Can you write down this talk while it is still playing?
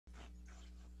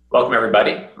Welcome,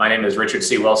 everybody. My name is Richard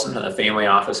C. Wilson of the Family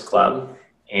Office Club,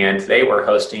 and today we're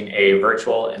hosting a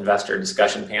virtual investor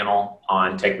discussion panel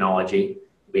on technology.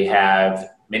 We have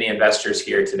many investors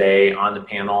here today on the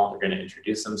panel. They're going to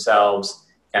introduce themselves,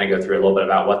 kind of go through a little bit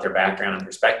about what their background and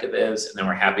perspective is, and then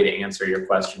we're happy to answer your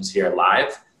questions here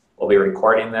live. We'll be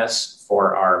recording this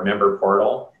for our member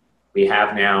portal. We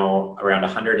have now around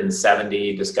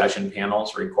 170 discussion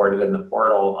panels recorded in the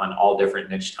portal on all different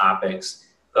niche topics.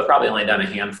 We've probably only done a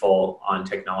handful on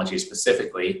technology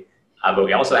specifically, but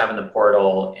we also have in the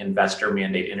portal investor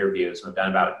mandate interviews. We've done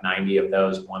about 90 of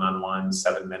those one-on-one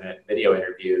 7-minute video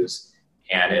interviews,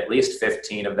 and at least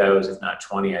 15 of those, if not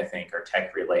 20, I think, are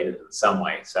tech related in some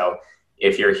way. So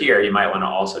if you're here, you might want to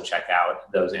also check out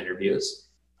those interviews.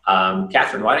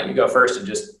 Catherine, why don't you go first and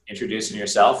just introducing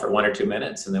yourself for 1 or 2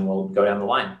 minutes, and then we'll go down the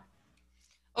line.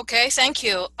 Okay, thank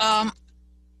you.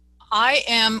 I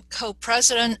am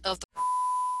co-president of the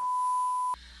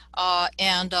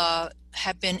and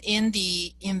have been in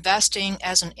the investing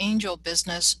as an angel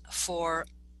business for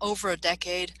over a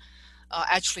decade,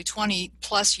 actually 20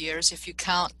 plus years if you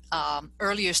count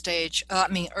earlier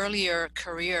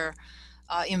career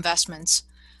investments.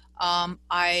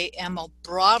 I am a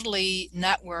broadly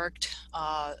networked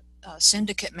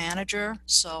syndicate manager,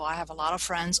 so I have a lot of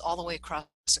friends all the way across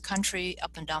the country,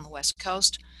 up and down the West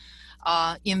Coast.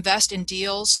 Invest in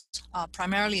deals,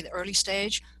 primarily the early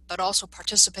stage, but also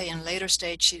participate in later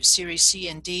stage Series C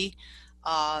and D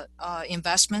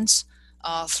investments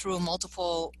through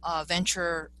multiple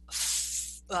venture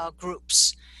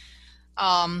groups.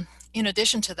 In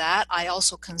addition to that, I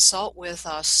also consult with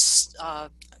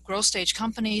growth stage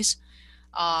companies,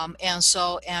 and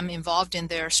so am involved in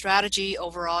their strategy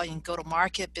overall in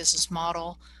go-to-market, business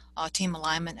model, team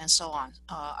alignment, and so on.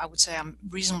 I would say I'm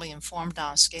reasonably informed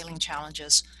on scaling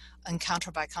challenges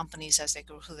encountered by companies as they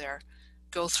go through their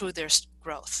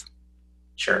growth.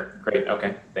 Sure, great,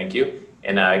 okay, thank you.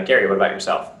 And Gary, what about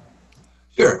yourself?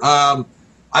 Sure, I'm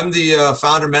the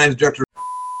founder, managing director.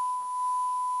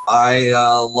 I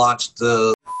launched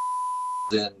in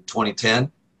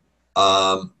 2010.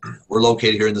 We're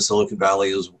located here in the Silicon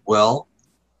Valley as well,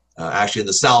 actually in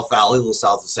the South Valley, a little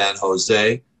south of San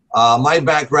Jose. My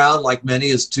background, like many,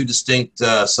 is two distinct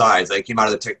sides. I came out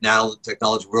of the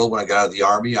technology world when I got out of the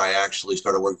Army. I actually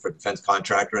started working for a defense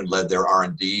contractor and led their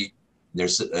R&D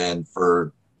and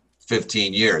for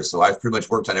 15 years. So I've pretty much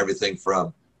worked on everything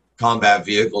from combat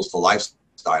vehicles to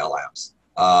lifestyle apps.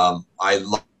 I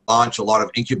launch a lot of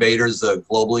incubators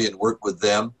globally and work with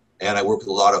them. And I work with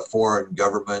a lot of foreign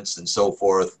governments and so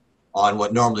forth on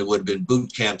what normally would have been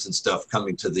boot camps and stuff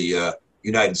coming to the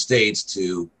United States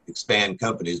to expand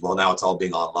companies. Well, now it's all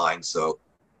being online. So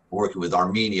I'm working with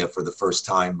Armenia for the first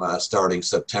time starting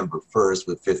September 1st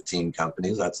with 15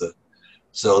 companies.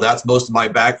 So that's most of my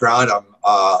background.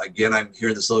 I'm here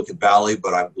in the Silicon Valley,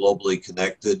 but I'm globally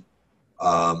connected.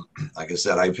 Like I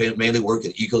said, I mainly work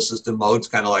in ecosystem modes,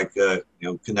 kind of like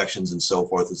connections and so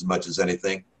forth as much as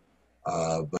anything.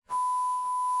 But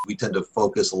we tend to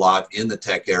focus a lot in the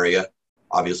tech area,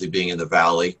 obviously being in the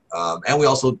Valley. And we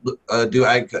also do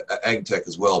ag tech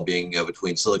as well, being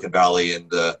between Silicon Valley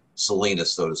and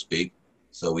Salinas, so to speak.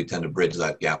 So we tend to bridge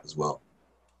that gap as well.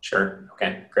 Sure.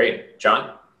 Okay, great.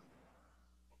 John?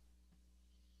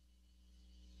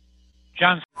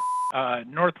 John's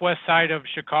northwest side of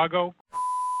Chicago.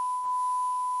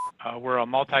 We're a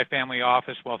multifamily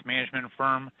office wealth management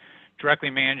firm,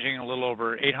 directly managing a little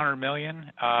over $800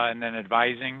 million and then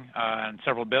advising on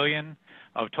several billion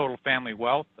of total family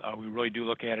wealth. We really do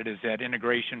look at it as that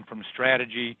integration from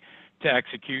strategy to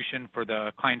execution for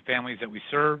the client families that we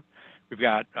serve. We've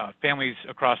got families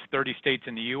across 30 states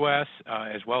in the U.S.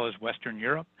 As well as Western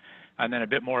Europe, and then a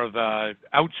bit more of a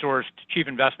outsourced chief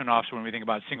investment officer when we think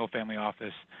about single family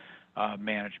office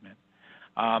management.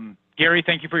 Gary,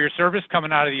 thank you for your service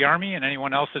coming out of the Army and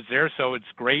anyone else that's there. So it's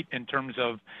great in terms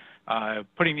of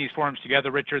putting these forums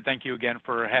together. Richard, thank you again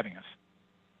for having us.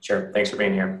 Sure, thanks for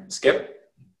being here. Skip?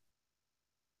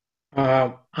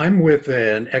 I'm with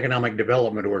an economic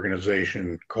development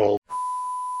organization called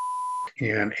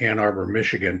in Ann Arbor,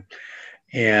 Michigan.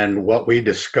 And what we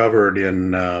discovered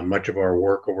in much of our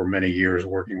work over many years,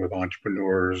 working with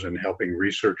entrepreneurs and helping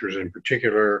researchers in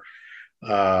particular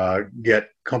get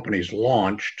companies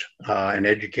launched and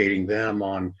educating them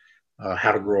on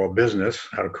how to grow a business,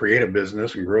 how to create a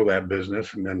business and grow that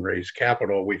business and then raise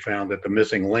capital, we found that the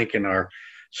missing link in our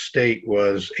state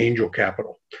was angel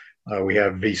capital. We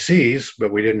have VCs,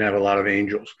 but we didn't have a lot of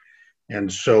angels. And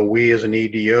so we as an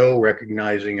EDO,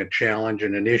 recognizing a challenge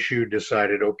and an issue,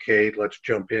 decided, okay, let's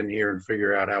jump in here and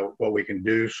figure out what we can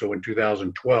do. So in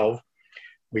 2012,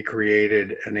 we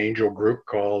created an angel group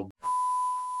called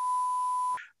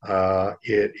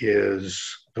It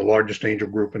is the largest angel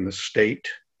group in the state,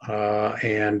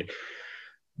 and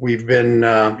we've been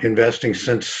investing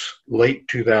since late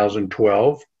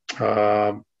 2012.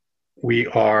 We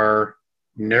are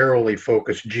narrowly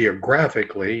focused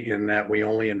geographically in that we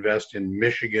only invest in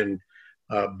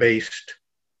Michigan-based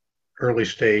early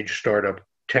stage startup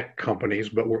tech companies,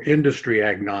 but we're industry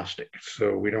agnostic.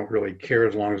 So we don't really care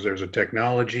as long as there's a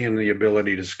technology and the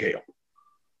ability to scale.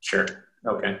 Sure.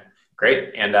 Okay.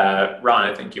 Great. And Ron,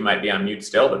 I think you might be on mute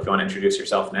still, but if you want to introduce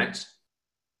yourself next.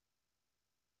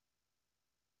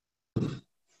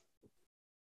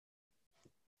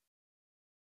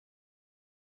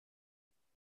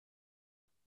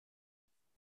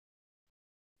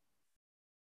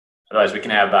 Otherwise, we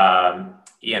can have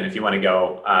Ian, if you want to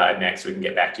go next, we can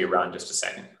get back to you, Ron, in just a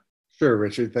second. Sure,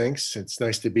 Richard, thanks. It's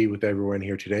nice to be with everyone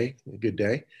here today. A good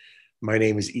day. My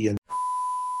name is Ian.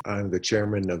 I'm the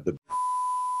chairman of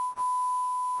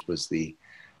was the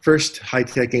first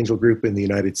high-tech angel group in the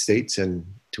United States, and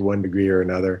to one degree or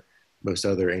another, most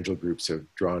other angel groups have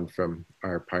drawn from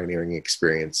our pioneering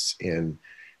experience in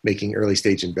making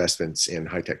early-stage investments in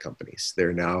high-tech companies. There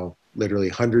are now literally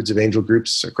hundreds of angel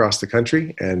groups across the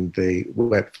country, and they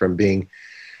went from being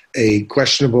a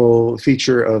questionable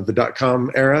feature of the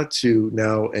dot-com era to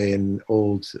now an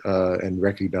old and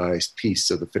recognized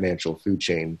piece of the financial food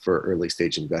chain for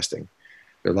early-stage investing.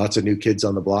 There are lots of new kids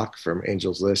on the block, from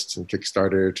Angels List and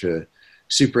Kickstarter to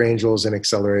super angels and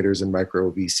accelerators and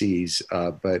micro VCs,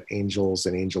 but angels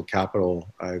and angel capital,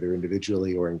 either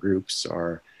individually or in groups,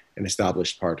 are an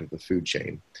established part of the food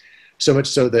chain. So much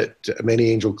so that many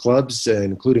angel clubs,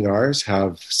 including ours,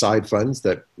 have side funds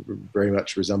that very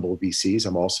much resemble VCs.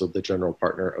 I'm also the general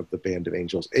partner of the Band of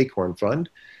Angels Acorn Fund,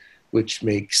 which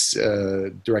makes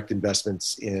direct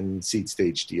investments in seed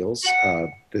stage deals.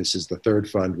 This is the third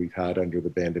fund we've had under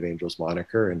the Band of Angels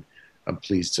moniker, and I'm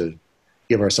pleased to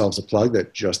give ourselves a plug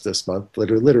that just this month,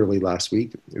 literally last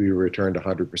week, we returned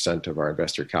 100% of our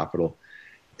investor capital.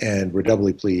 And we're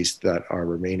doubly pleased that our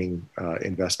remaining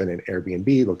investment in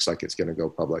Airbnb looks like it's going to go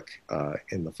public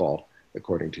in the fall,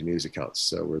 according to news accounts.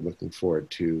 So we're looking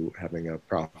forward to having a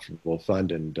profitable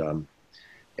fund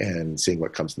and seeing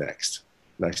what comes next.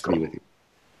 Nice to be with you.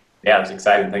 Yeah, it was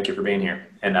exciting. Thank you for being here.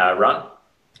 And Ron?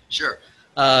 Sure.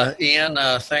 Ian,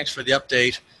 thanks for the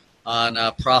update on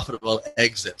profitable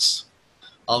exits.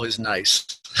 Always nice.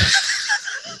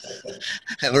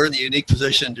 And we're in the unique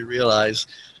position to realize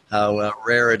how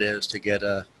rare it is to get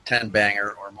a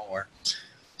 10-banger or more.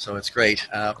 So it's great.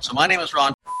 So my name is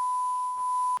Ron,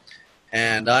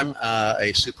 and I'm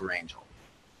a super angel.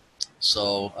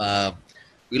 So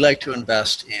we like to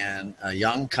invest in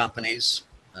young companies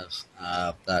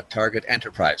that target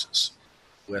enterprises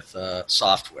with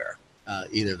software,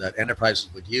 either that enterprises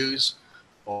would use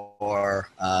or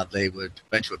they would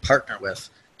eventually partner with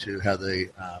to have the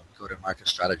go-to-market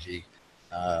strategy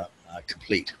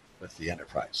complete with the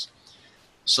enterprise.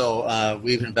 So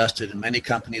we've invested in many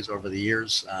companies over the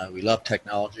years. We love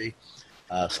technology,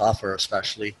 software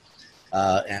especially,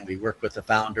 and we work with the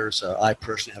founders. I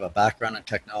personally have a background in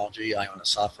technology. I own a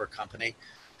software company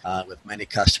with many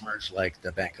customers like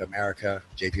the Bank of America,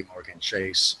 JP Morgan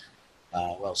Chase,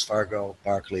 Wells Fargo,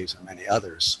 Barclays, and many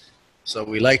others. So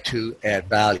we like to add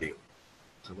value.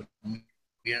 So when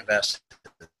we invest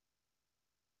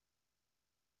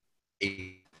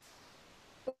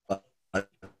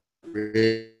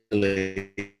really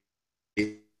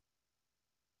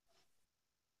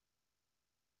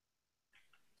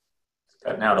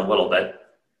Cutting out a little bit.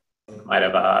 Might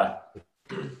have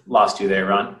lost you there,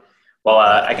 Ron. Well,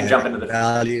 I can jump into the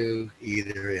value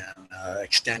either in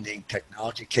extending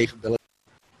technology capability.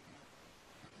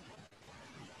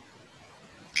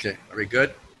 Okay, are we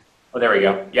good? Oh, there we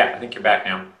go. Yeah, I think you're back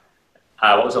now.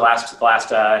 What was the last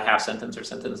half sentence or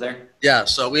sentence there? Yeah,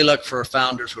 so we look for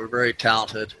founders who are very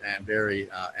talented and very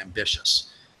ambitious.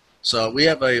 So we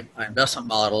have an investment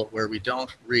model where we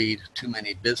don't read too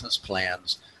many business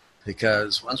plans,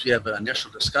 because once we have an initial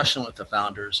discussion with the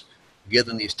founders, we give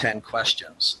them these 10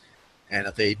 questions. And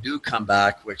if they do come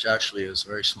back, which actually is a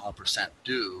very small percent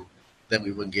do, then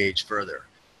we will engage further.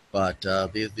 But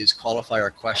these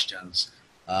qualifier questions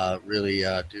really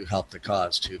do help the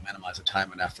cause to minimize the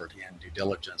time and effort in due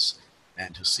diligence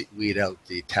and to weed out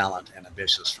the talent and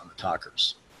ambitious from the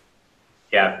talkers.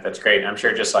 Yeah, that's great. I'm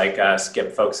sure just like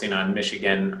Skip focusing on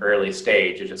Michigan early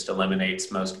stage, it just eliminates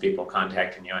most people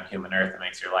contacting you on Human Earth and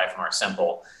makes your life more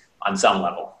simple on some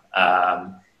level.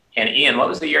 And Ian, what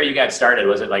was the year you got started?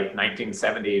 Was it like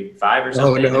 1975 or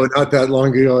something? Oh, no, not that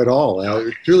long ago at all.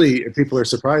 Truly, people are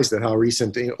surprised at how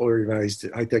recent organized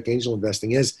high-tech angel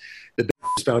investing is. The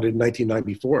founded in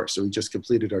 1994, so we just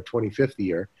completed our 25th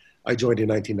year. I joined in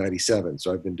 1997,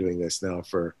 so I've been doing this now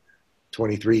for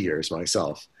 23 years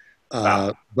myself.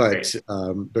 Wow. But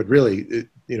really,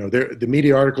 the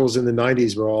media articles in the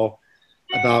 90s were all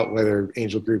about whether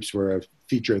angel groups were a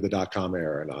feature of the dot-com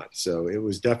era or not. So it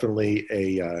was definitely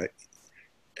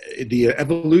the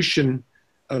evolution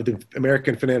of the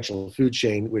American financial food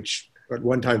chain, which at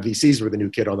one time VCs were the new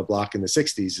kid on the block in the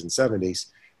 60s and 70s.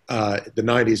 The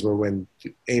 90s were when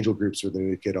angel groups were the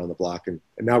new kid on the block, and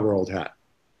now we're old hat.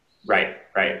 Right.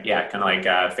 Yeah, kind of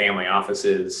like family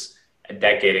offices a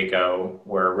decade ago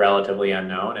were relatively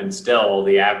unknown, and still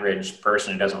the average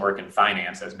person who doesn't work in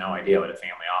finance has no idea what a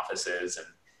family office is. And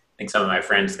I think some of my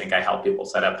friends think I help people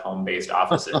set up home-based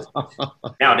offices.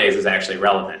 Nowadays is actually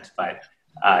relevant, but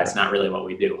it's not really what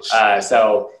we do.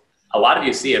 So a lot of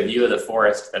you see a view of the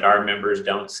forest that our members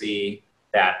don't see,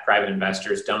 that private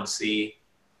investors don't see.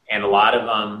 And a lot of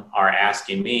them are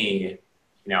asking me,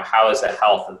 how is the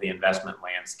health of the investment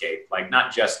landscape? Like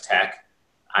not just tech.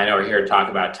 I know we're here to talk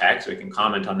about tech, so we can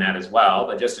comment on that as well.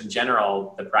 But just in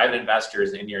general, the private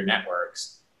investors in your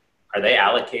networks, are they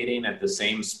allocating at the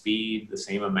same speed, the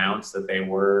same amounts that they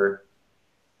were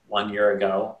 1 year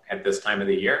ago at this time of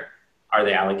the year? Are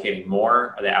they allocating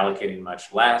more? Are they allocating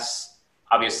much less?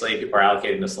 Obviously, people are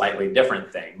allocating to slightly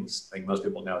different things. I think most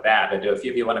people know that. But do a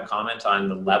few of you want to comment on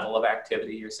the level of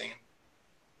activity you're seeing?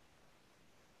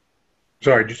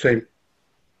 Sorry, did you say?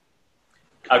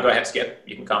 Go ahead, Skip.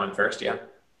 You can comment first, yeah.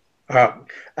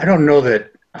 I don't know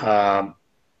that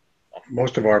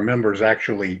most of our members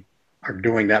actually are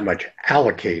doing that much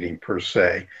allocating per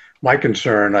se. My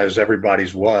concern, as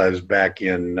everybody's was back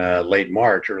in late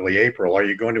March, early April, are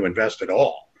you going to invest at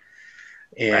all?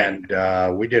 And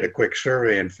we did a quick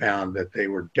survey and found that they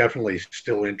were definitely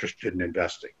still interested in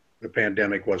investing. The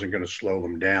pandemic wasn't going to slow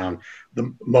them down,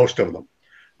 most of them.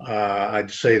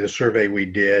 I'd say the survey we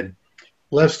did,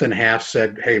 less than half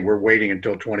said, hey, we're waiting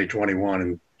until 2021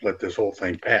 and let this whole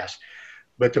thing pass.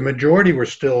 But the majority were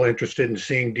still interested in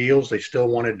seeing deals. They still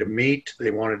wanted to meet. They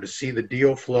wanted to see the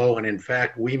deal flow. And in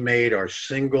fact, we made our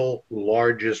single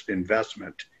largest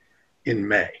investment in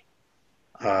May.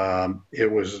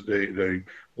 It was the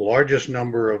largest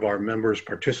number of our members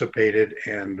participated,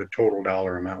 and the total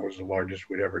dollar amount was the largest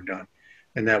we'd ever done.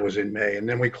 And that was in May. And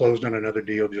then we closed on another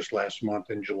deal just last month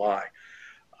in July.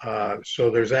 So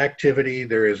there's activity,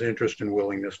 there is interest and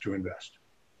willingness to invest.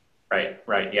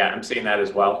 Right. Yeah, I'm seeing that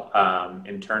as well.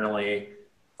 Internally,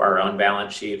 for our own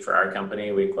balance sheet for our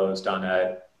company, we closed on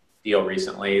a deal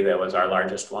recently that was our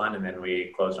largest one. And then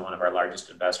we closed on one of our largest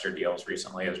investor deals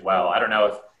recently as well. I don't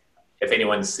know if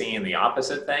anyone's seeing the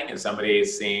opposite thing. Is somebody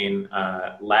seeing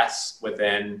less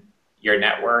within your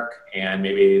network and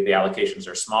maybe the allocations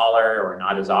are smaller or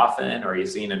not as often? Or are you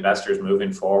seeing investors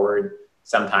moving forward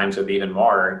sometimes with even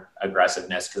more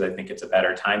aggressiveness because I think it's a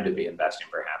better time to be investing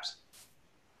perhaps?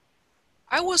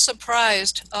 I was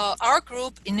surprised. Our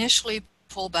group initially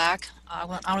pulled back. I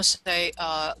want to say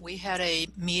we had a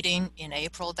meeting in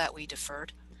April that we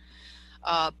deferred.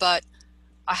 But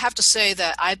I have to say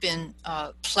that I've been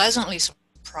pleasantly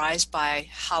surprised by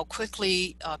how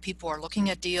quickly people are looking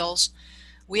at deals.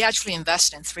 We actually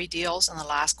invested in 3 deals in the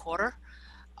last quarter.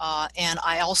 And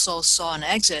I also saw an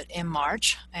exit in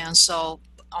March, and so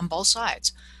on both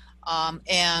sides.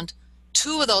 And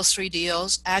 2 of those 3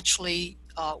 deals actually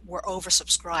were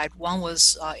oversubscribed. One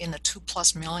was in the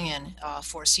 $2+ million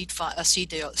for a seed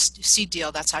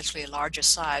deal that's actually a larger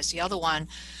size. The other one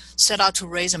set out to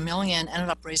raise $1 million, ended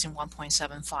up raising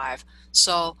 1.75.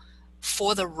 So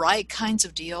for the right kinds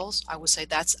of deals, I would say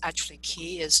that's actually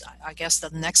key. Is I guess the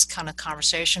next kind of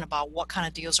conversation about what kind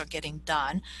of deals are getting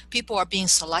done. People are being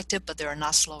selective, but they're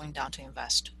not slowing down to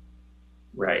invest.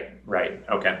 Right.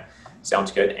 Okay,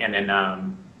 sounds good. And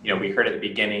then we heard at the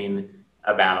beginning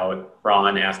about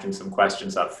Ron asking some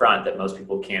questions up front that most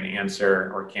people can't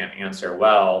answer or can't answer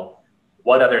well.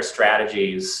 What other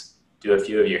strategies do a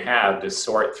few of you have to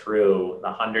sort through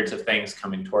the hundreds of things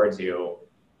coming towards you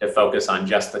to focus on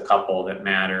just the couple that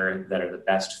matter, that are the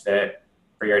best fit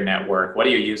for your network? What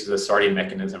do you use as a sorting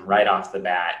mechanism right off the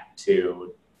bat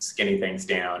to skinny things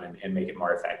down and make it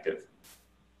more effective?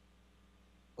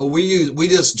 Well, we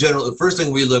just generally, the first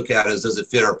thing we look at is, does it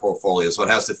fit our portfolio? So it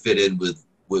has to fit in with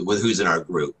who's in our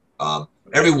group.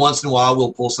 Every once in a while,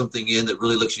 we'll pull something in that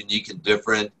really looks unique and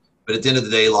different. But at the end of the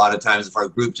day, a lot of times, if our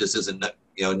group just isn't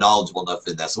knowledgeable enough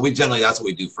in that, so we generally, that's what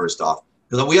we do first off.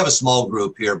 Because we have a small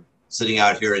group here sitting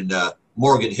out here in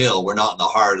Morgan Hill. We're not in the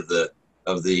heart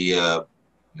of the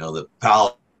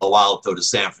Palo Alto to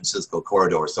San Francisco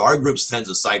corridor. So our groups tend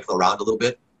to cycle around a little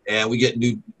bit. and we get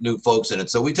new folks in it.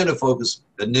 So we tend to focus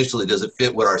initially, does it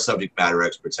fit what our subject matter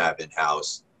experts have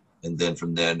in-house? And then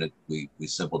from then we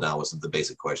simple down with some of the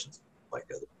basic questions like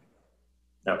that.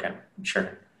 Okay,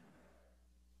 sure.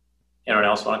 Anyone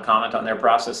else want to comment on their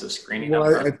process of screening? Well,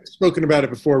 I've spoken about it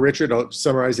before, Richard. I'll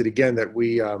summarize it again, that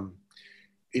we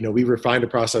refined a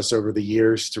process over the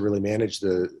years to really manage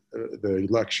the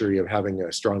luxury of having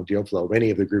a strong deal flow. Many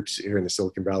of the groups here in the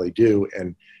Silicon Valley do,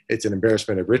 and it's an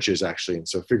embarrassment of riches, actually. And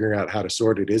so figuring out how to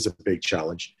sort it is a big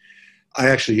challenge. I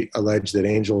actually allege that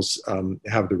angels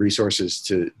have the resources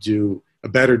to do a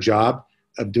better job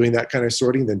of doing that kind of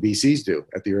sorting than VCs do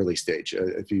at the early stage.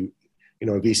 A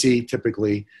VC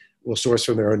typically will source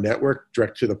from their own network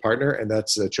direct to the partner, and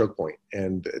that's a choke point.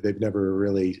 And they've never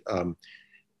really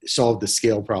solved the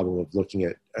scale problem of looking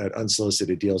at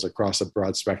unsolicited deals across a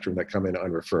broad spectrum that come in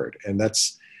unreferred. And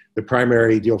that's the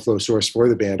primary deal flow source for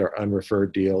the band, are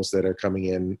unreferred deals that are coming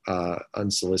in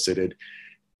unsolicited.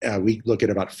 We look at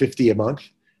about 50 a month.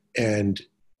 And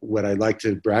what I'd like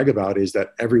to brag about is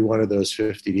that every one of those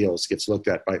 50 deals gets looked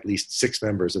at by at least 6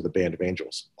 members of the Band of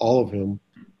Angels, all of whom,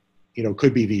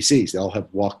 could be VCs. They all have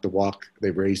walked the walk.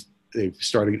 They've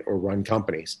started or run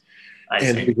companies.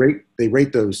 And they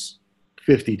rate those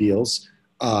 50 deals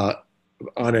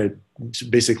on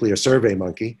basically a survey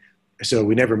monkey. So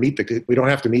we never we don't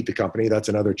have to meet the company. That's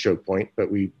another choke point, but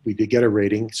we did get a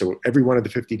rating. So every one of the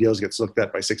 50 deals gets looked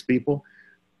at by 6 people.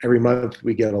 Every month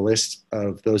we get a list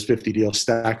of those 50 deals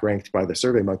stack ranked by the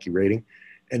survey monkey rating.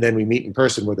 And then we meet in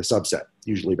person with a subset,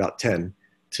 usually about 10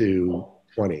 to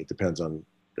 20, depends on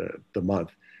the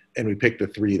month. And we pick the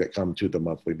 3 that come to the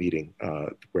monthly meeting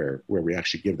where we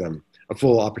actually give them a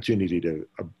full opportunity to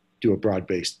do a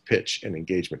broad-based pitch and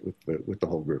engagement with the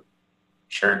whole group.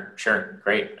 Sure.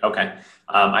 Great. Okay.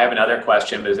 I have another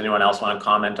question. Does anyone else want to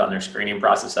comment on their screening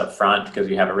process up front, because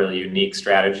you have a really unique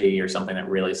strategy or something that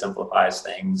really simplifies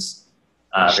things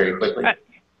very quickly?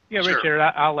 Yeah, Sure. Richard,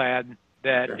 I'll add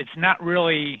that Sure. it's not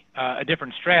really a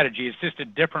different strategy. It's just a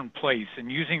different place.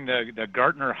 And using the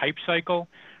Gartner hype cycle,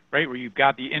 right, where you've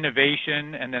got the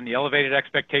innovation and then the elevated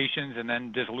expectations and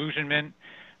then disillusionment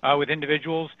with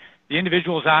individuals. The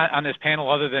individuals on this panel,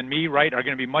 other than me, right, are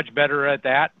going to be much better at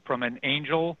that from an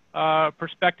angel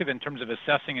perspective in terms of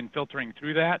assessing and filtering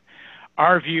through that.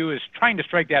 Our view is trying to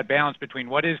strike that balance between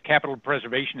what is capital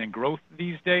preservation and growth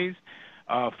these days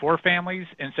for families.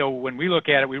 And so when we look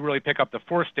at it, we really pick up the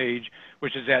 4th stage,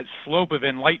 which is that slope of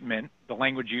enlightenment, the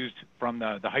language used from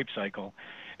the hype cycle.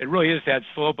 It really is that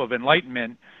slope of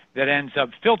enlightenment that ends up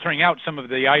filtering out some of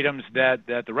the items that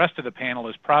the rest of the panel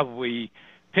is probably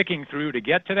picking through to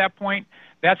get to that point.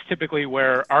 That's typically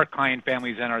where our client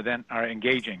families then are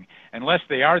engaging. Unless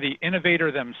they are the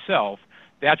innovator themselves,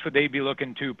 that's what they'd be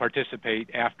looking to participate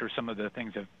after some of the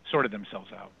things have sorted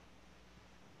themselves out.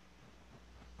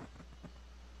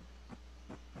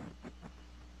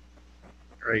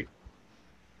 Great.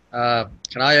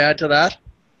 Can I add to that?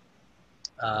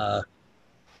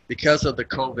 Because of the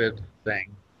COVID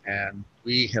thing, and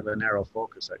we have a narrow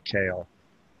focus at Kale,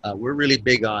 we're really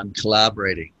big on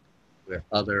collaborating with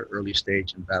other early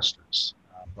stage investors,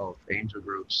 both angel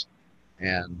groups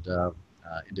and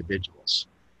individuals.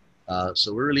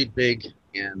 So we're really big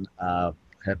in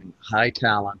having high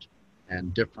talent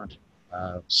and different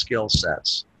skill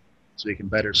sets so we can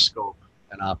better scope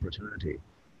an opportunity.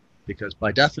 Because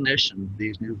by definition,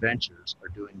 these new ventures are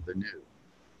doing the new.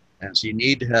 And so you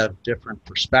need to have different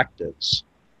perspectives,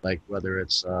 like whether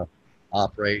it's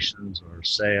operations or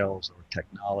sales or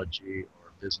technology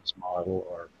or business model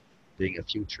or being a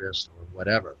futurist or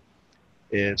whatever,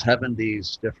 is having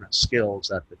these different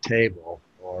skills at the table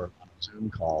or on a Zoom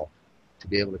call to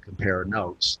be able to compare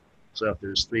notes. So if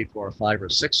there's 3, 4, 5, or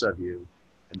 6 of you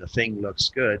and the thing looks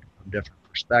good from different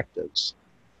perspectives,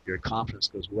 your confidence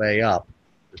goes way up.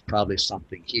 There's probably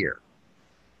something here.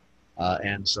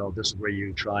 And so this is where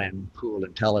you try and pool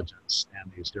intelligence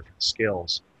and these different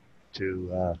skills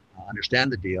to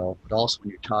understand the deal, but also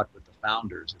when you talk with the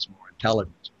founders, it's more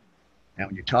intelligent. And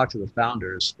when you talk to the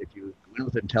founders, if you go in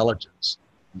with intelligence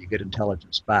and you get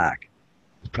intelligence back,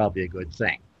 it's probably a good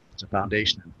thing. It's a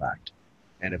foundation, in fact.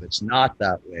 And if it's not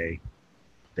that way,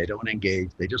 they don't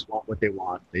engage. They just want what they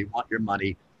want. They want your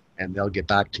money, and they'll get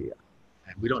back to you.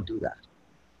 And we don't do that.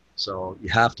 So you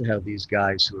have to have these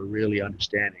guys who are really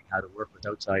understanding how to work with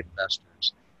outside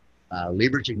investors,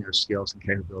 leveraging their skills and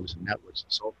capabilities and networks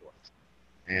and so forth.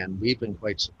 And we've been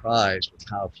quite surprised with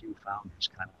how few founders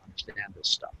kind of understand this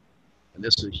stuff. And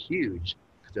this is huge,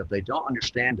 because if they don't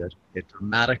understand it, it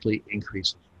dramatically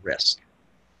increases risk.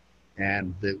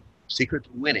 And the secret to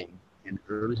winning in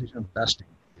early stage investing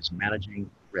is managing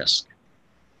risk.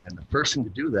 And the first thing to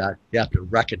do that, you have to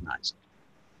recognize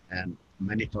it. And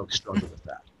many folks struggle with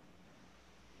that.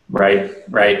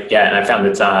 Right. Yeah, and I found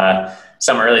that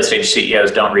some early stage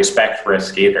CEOs don't respect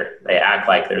risk either. They act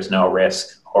like there's no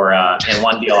risk. Or in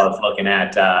one deal I was looking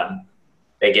at,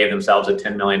 they gave themselves a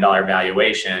 $10 million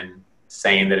valuation,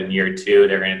 saying that in year 2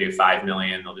 they're going to do $5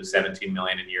 million, they'll do $17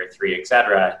 million in year 3, et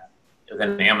cetera,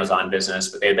 within the Amazon business.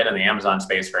 But they had been in the Amazon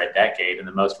space for a decade, and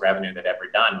the most revenue they'd ever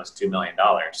done was $2 million.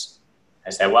 I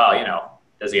said, well,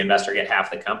 does the investor get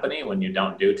half the company when you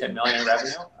don't do 10 million in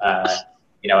revenue?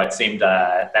 It seemed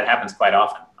that happens quite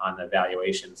often on the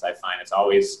valuations. I find it's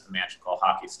always a magical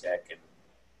hockey stick, and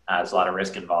there's a lot of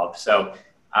risk involved. So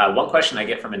one question I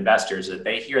get from investors is that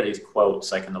they hear these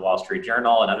quotes like in the Wall Street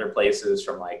Journal and other places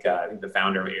from I think the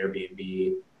founder of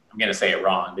Airbnb. I'm going to say it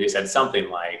wrong, but he said something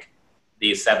like,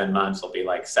 these 7 months will be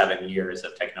like 7 years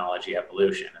of technology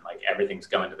evolution, and like everything's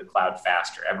going to the cloud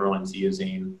faster. Everyone's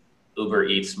using Uber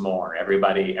Eats more.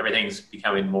 Everything's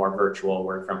becoming more virtual,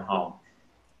 work from home.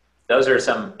 Those are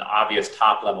some obvious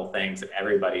top level things that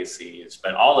everybody sees,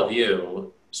 but all of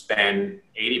you spend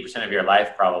 80% of your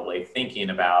life probably thinking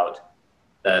about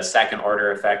the second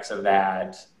order effects of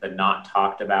that, the not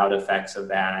talked about effects of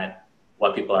that,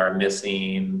 what people are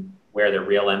missing, where the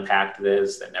real impact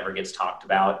is that never gets talked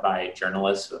about by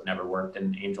journalists who have never worked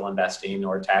in angel investing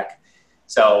or tech.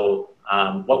 So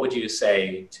what would you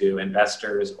say to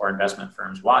investors or investment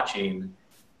firms watching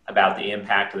about the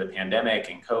impact of the pandemic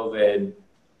and COVID?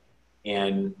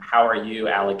 And how are you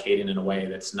allocating in a way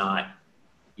that's not,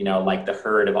 like the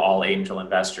herd of all angel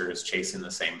investors chasing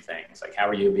the same things? Like, how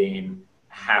are you being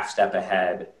a half step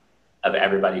ahead of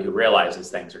everybody who realizes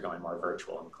things are going more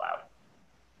virtual in the cloud?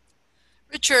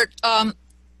 Richard,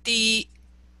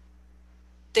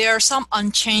 there are some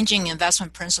unchanging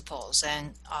investment principles,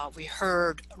 and we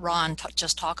heard Ron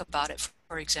just talk about it.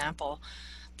 For example,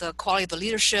 the quality of the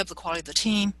leadership, the quality of the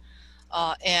team,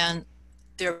 and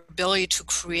their ability to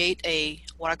create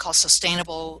what I call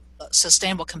sustainable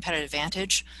competitive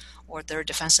advantage, or their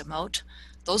defensive moat.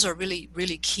 Those are really,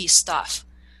 really key stuff.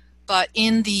 But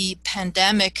in the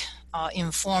pandemic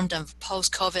informed and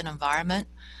post-COVID environment,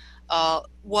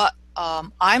 what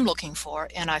I'm looking for,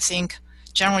 and I think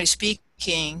generally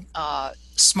speaking,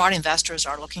 smart investors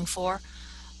are looking for,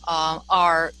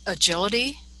 are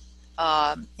agility,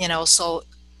 so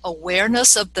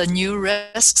awareness of the new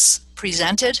risks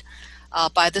presented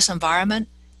by this environment,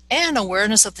 and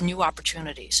awareness of the new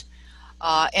opportunities.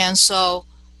 And so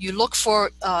you look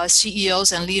for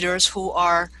CEOs and leaders who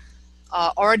are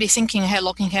already thinking ahead,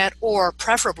 looking ahead, or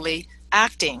preferably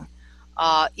acting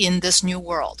in this new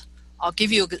world. I'll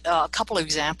give you a couple of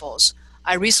examples.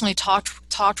 I recently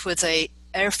talked with a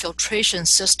air filtration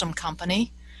system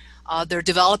company. They've been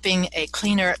developing a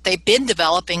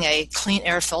clean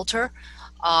air filter,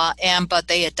 but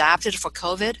they adapted for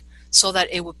COVID so that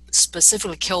it would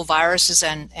specifically kill viruses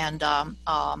and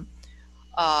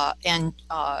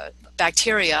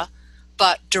bacteria,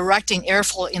 but directing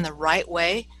airflow in the right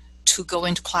way to go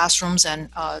into classrooms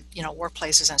and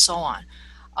workplaces and so on.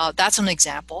 That's an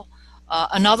example.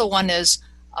 Another one is,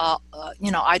 I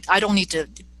don't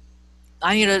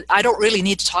really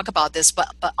need to talk about this,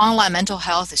 but online mental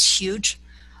health is huge.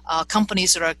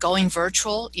 Companies that are going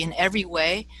virtual in every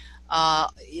way,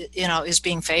 is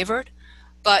being favored.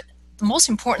 But the most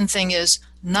important thing is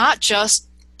not just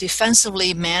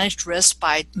defensively managed risk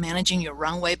by managing your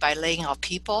runway by laying off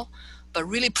people, but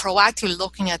really proactively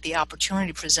looking at the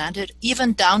opportunity presented,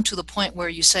 even down to the point where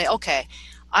you say, okay,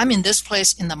 I'm in this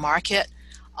place in the market,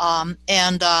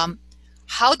 and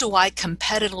how do I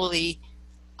competitively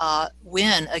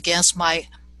win against my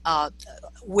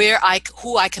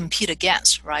who I compete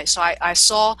against, right? So I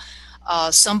saw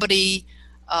somebody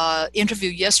interview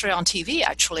yesterday on TV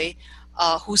actually,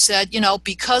 who said,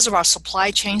 because of our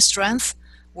supply chain strength,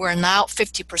 we're now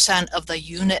 50% of the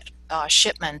unit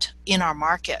shipment in our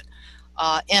market.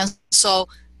 And so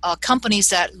companies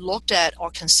that looked at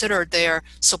or considered their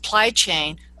supply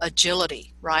chain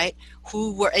agility, right,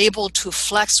 who were able to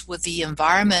flex with the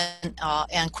environment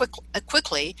and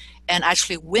quickly and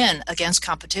actually win against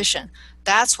competition.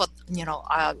 That's what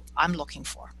I'm looking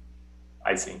for.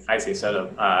 I see.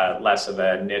 So less of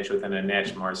a niche within a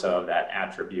niche, more so of that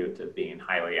attribute of being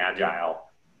highly agile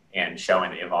and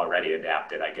showing that you've already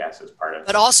adapted, I guess, as part of.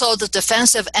 But also the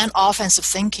defensive and offensive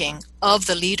thinking of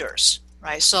the leaders,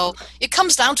 right? So it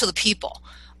comes down to the people,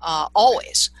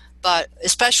 always, but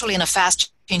especially in a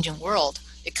fast-changing world,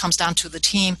 it comes down to the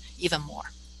team even more.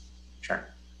 Sure.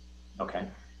 Okay.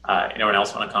 Anyone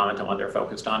else want to comment on what they're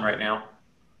focused on right now?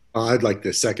 I'd like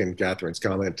to second Catherine's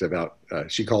comment about,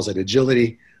 she calls it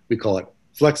agility. We call it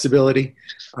flexibility.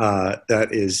 That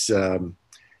is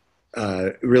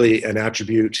really an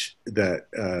attribute that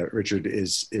Richard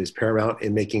is paramount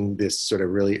in making this sort of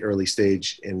really early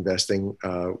stage investing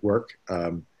work.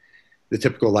 The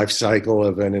typical life cycle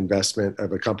of an investment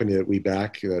of a company that we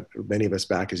back, that many of us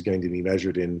back, is going to be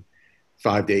measured in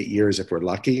 5 to 8 years if we're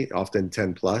lucky, often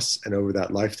 10 plus. And over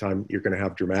that lifetime, you're going to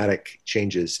have dramatic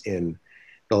changes in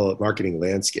the marketing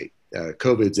landscape.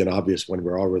 COVID's an obvious one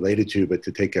we're all related to, but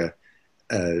to take a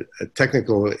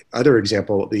technical other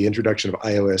example, the introduction of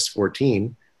iOS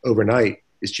 14 overnight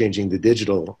is changing the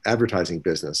digital advertising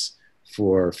business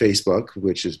for Facebook,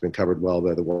 which has been covered well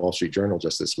by the Wall Street Journal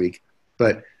just this week.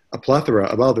 But a plethora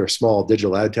of other small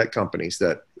digital ad tech companies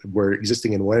that were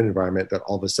existing in one environment that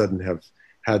all of a sudden have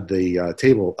had the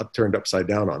table turned upside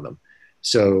down on them.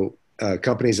 So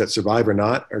companies that survive or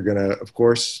not are going to, of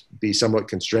course, be somewhat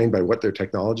constrained by what their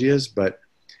technology is, but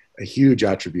a huge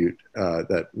attribute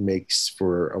that makes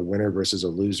for a winner versus a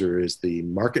loser is the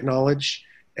market knowledge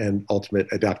and ultimate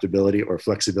adaptability or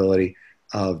flexibility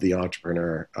of the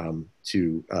entrepreneur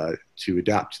to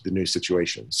adapt to the new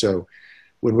situation. So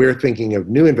when we're thinking of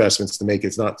new investments to make,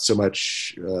 it's not so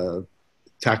much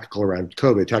tactical around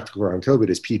COVID. Tactical around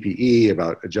COVID is PPE,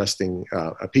 about adjusting,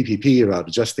 a PPP, about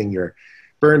adjusting your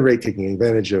burn rate, taking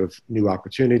advantage of new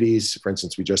opportunities. For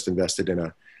instance, we just invested in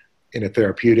a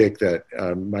therapeutic that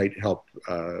might help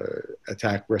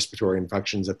attack respiratory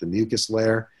infections at the mucus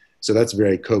layer. So that's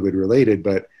very COVID related,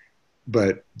 but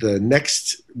the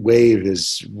next wave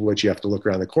is what you have to look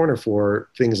around the corner for,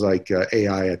 things like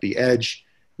AI at the edge.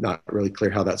 Not really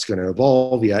clear how that's going to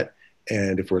evolve yet.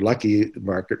 And if we're lucky, the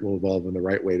market will evolve in the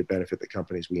right way to benefit the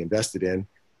companies we invested in.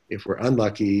 If we're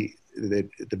unlucky, the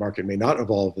market may not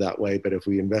evolve that way, but if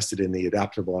we invested in the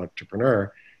adaptable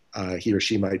entrepreneur, he or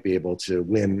she might be able to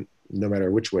win no matter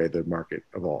which way the market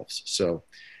evolves. So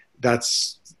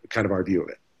that's kind of our view of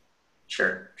it.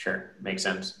 Sure. Makes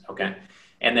sense. Okay.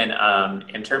 And then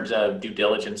in terms of due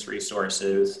diligence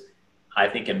resources, I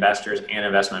think investors and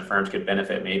investment firms could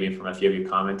benefit maybe from a few of you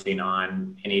commenting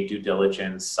on any due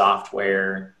diligence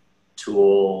software,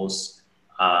 tools,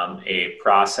 a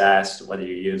process, whether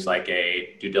you use like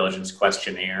a due diligence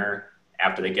questionnaire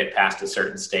after they get past a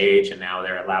certain stage and now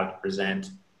they're allowed to present.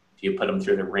 Do you put them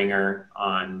through the ringer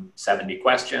on 70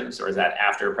 questions, or is that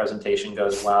after a presentation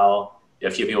goes well?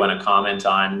 If you want to comment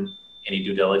on any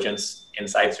due diligence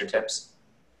insights or tips.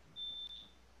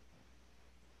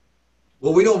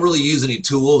 Well, we don't really use any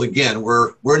tools. Again,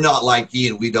 we're not like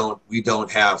Ian. We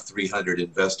don't have 300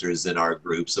 investors in our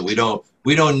group, so we don't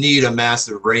need a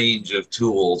massive range of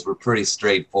tools. We're pretty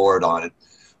straightforward on it.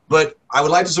 But I would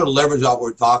like to sort of leverage out what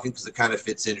we're talking because it kind of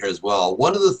fits in here as well.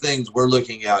 One of the things we're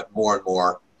looking at more and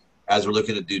more as we're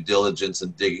looking at due diligence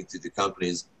and digging through the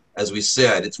companies, as we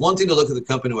said, it's one thing to look at the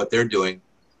company, what they're doing,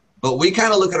 but we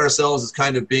kind of look at ourselves as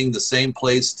kind of being the same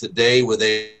place today with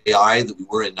AI that we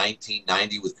were in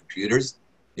 1990 with computers.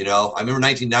 You know, I remember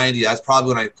 1990, that's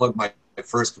probably when I plugged my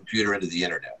first computer into the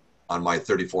internet on my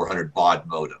 3400 baud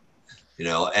modem, you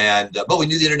know, and, but we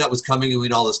knew the internet was coming and we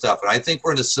knew all this stuff. And I think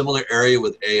we're in a similar area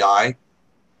with AI.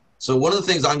 So one of the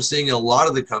things I'm seeing in a lot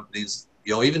of the companies,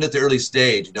 you know, even at the early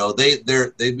stage, you know, they've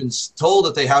been told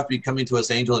that they have to be coming to us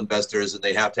angel investors and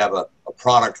they have to have a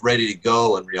product ready to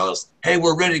go. And, you know, hey,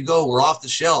 we're ready to go. We're off the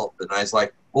shelf. And I was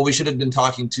like, well, we should have been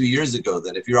talking 2 years ago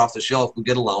then. If you're off the shelf, we'll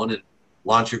get a loan and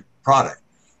launch your product.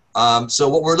 So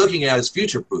what we're looking at is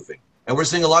future proofing. And we're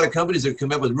seeing a lot of companies that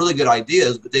come up with really good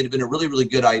ideas, but they'd have been a really, really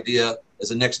good idea as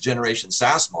a next generation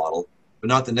SaaS model, but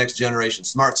not the next generation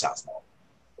smart SaaS model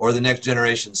or the next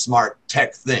generation smart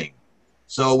tech thing.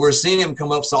 So we're seeing them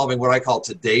come up solving what I call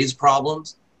today's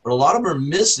problems, but a lot of them are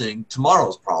missing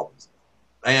tomorrow's problems.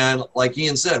 And like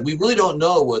Ian said, we really don't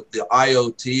know what the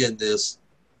IoT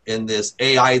and this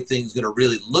AI thing is going to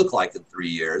really look like in 3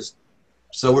 years.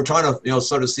 So we're trying to, you know,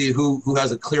 sort of see who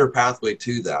has a clear pathway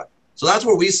to that. So that's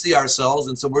where we see ourselves.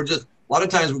 And so we're just, a lot of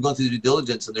times we're going through due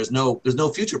diligence and there's no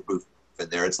future proof in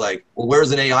there. It's like, well,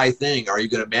 where's an AI thing? Are you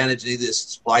going to manage any of this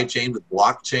supply chain with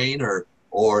blockchain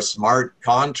or smart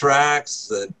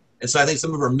contracts? And so I think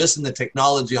some of them are missing the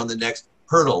technology on the next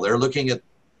hurdle. They're looking at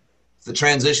the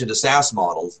transition to SaaS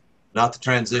models, not the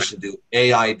transition to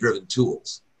AI-driven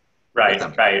tools. Right.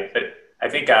 But I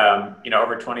think, you know,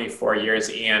 over 24 years,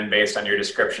 Ian, based on your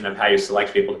description of how you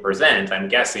select people to present, I'm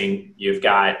guessing you've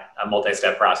got a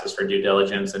multi-step process for due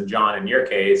diligence. And John, in your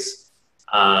case,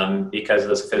 because of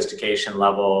the sophistication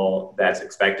level that's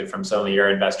expected from some of your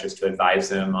investors to advise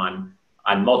them on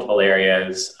multiple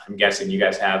areas, I'm guessing you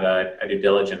guys have a due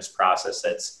diligence process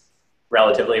that's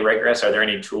relatively rigorous. Are there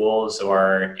any tools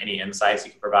or any insights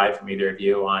you can provide from either of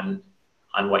you on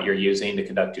what you're using to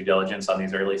conduct due diligence on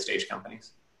these early stage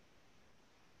companies?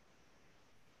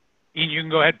 Ian, you can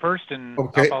go ahead first, and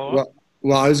Okay. I'll follow up.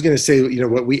 Well, I was going to say,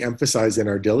 what we emphasize in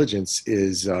our diligence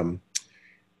is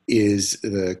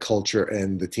the culture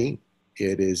and the team.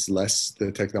 It is less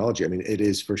the technology. I mean, it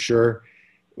is for sure.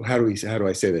 How do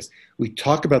I say this? We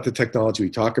talk about the technology, we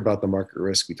talk about the market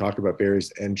risk, we talk about barriers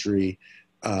to entry,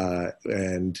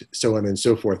 and so on and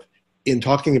so forth. In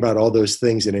talking about all those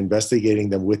things and investigating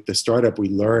them with the startup, we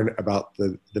learn about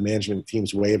the management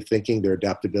team's way of thinking, their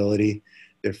adaptability,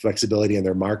 their flexibility, and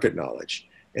their market knowledge.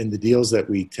 And the deals that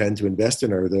we tend to invest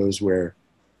in are those where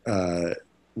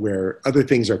other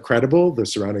things are credible, the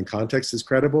surrounding context is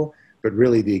credible, but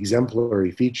really the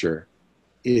exemplary feature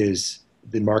is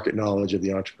the market knowledge of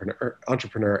the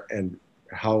entrepreneur and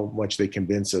how much they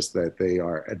convince us that they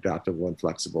are adaptable and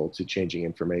flexible to changing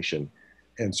information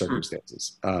and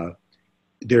circumstances.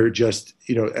 They're just,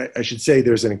 I should say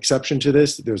there's an exception to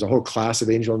this. There's a whole class of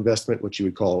angel investment, which you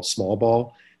would call small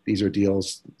ball. These are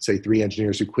deals, say 3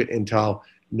 engineers who quit Intel,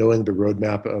 knowing the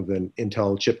roadmap of an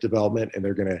Intel chip development, and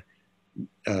they're going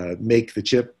to make the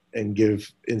chip and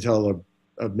give Intel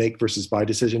a make versus buy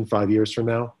decision 5 years from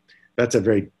now. That's a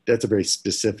very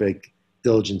specific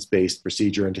diligence-based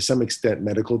procedure, and to some extent,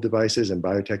 medical devices and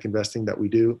biotech investing that we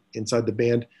do inside the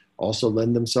band also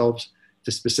lend themselves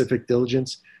to specific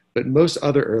diligence. But most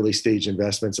other early stage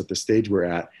investments at the stage we're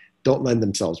at don't lend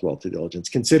themselves well to diligence.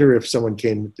 Consider if someone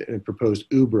came and proposed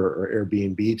Uber or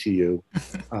Airbnb to you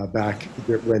back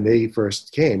when they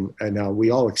first came, and now we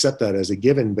all accept that as a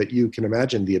given, but you can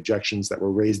imagine the objections that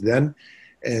were raised then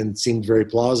and seemed very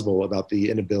plausible about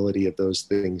the inability of those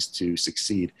things to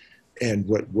succeed. And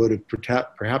what would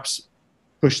have perhaps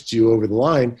pushed you over the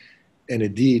line, and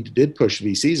indeed did push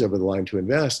VCs over the line to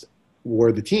invest,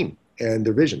 were the team and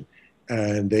their vision.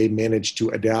 And they managed to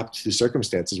adapt to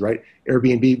circumstances, right?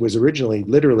 Airbnb was originally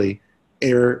literally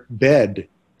air, bed,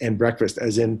 and breakfast,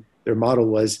 as in their model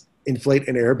was inflate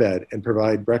an airbed and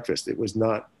provide breakfast. It was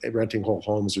not renting whole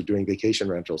homes or doing vacation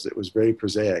rentals. It was very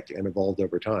prosaic and evolved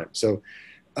over time. So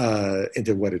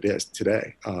into what it is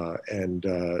today.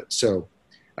 So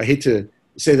I hate to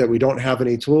say that we don't have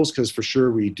any tools, because for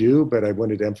sure we do, but I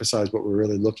wanted to emphasize what we're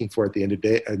really looking for at the end of the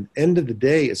day. At the end of the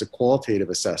day is a qualitative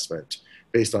assessment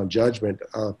based on judgment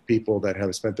of people that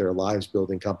have spent their lives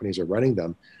building companies or running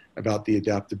them, about the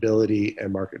adaptability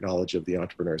and market knowledge of the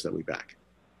entrepreneurs that we back.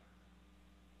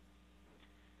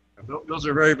 Those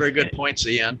are very, very good points,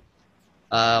 Ian,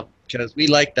 because we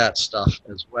like that stuff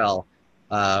as well.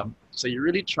 So you're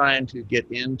really trying to get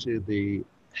into the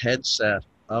headset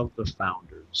of the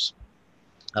founders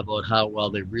about how well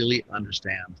they really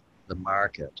understand the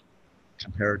market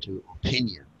compared to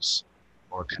opinions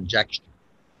or conjecture.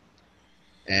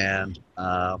 And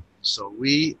so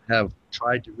we have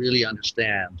tried to really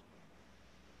understand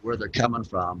where they're coming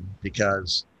from,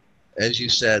 because, as you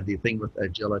said, the thing with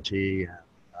agility and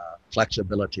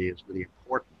flexibility is really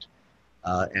important.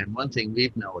 And one thing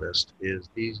we've noticed is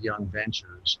these young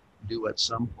ventures do at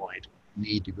some point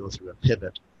need to go through a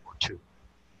pivot or two.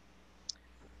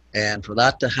 And for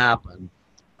that to happen,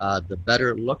 the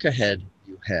better look ahead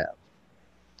you have,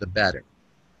 the better.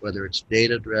 Whether it's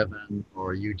data-driven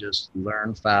or you just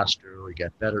learn faster or you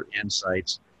get better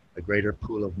insights, a greater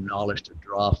pool of knowledge to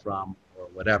draw from or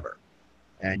whatever.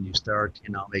 And you start,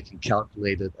 making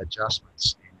calculated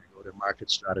adjustments in your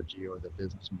go-to-market strategy or the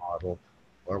business model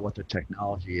or what the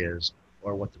technology is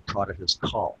or what the product is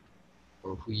called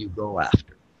or who you go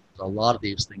after. So a lot of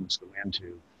these things go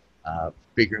into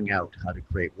figuring out how to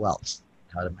create wealth,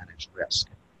 how to manage risk.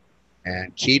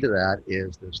 And key to that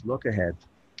is this look-ahead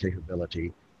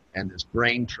capability and this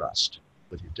brain trust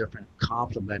with your different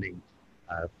complementing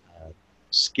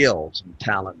skills and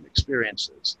talent and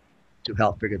experiences to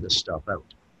help figure this stuff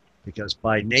out. Because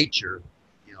by nature,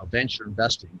 venture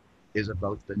investing is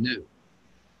about the new.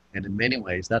 And in many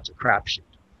ways, that's a crapshoot.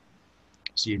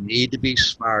 So you need to be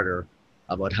smarter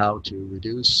about how to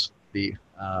reduce the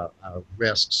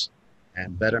risks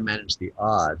and better manage the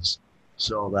odds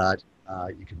so that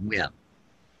you can win.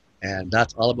 And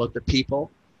that's all about the people.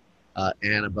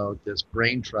 And about this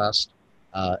brain trust,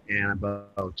 and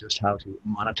about just how to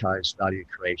monetize value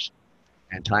creation.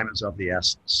 And time is of the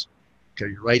essence.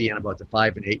 Because you're right, Ian, about the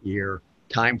 5 and 8 year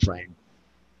time frame.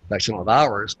 Like some of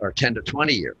ours are 10 to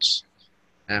 20 years.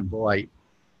 And boy,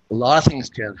 a lot of things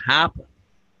can happen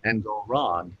and go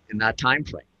wrong in that time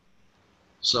frame.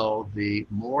 So the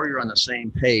more you're on the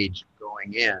same page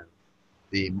going in,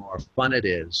 the more fun it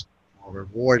is, more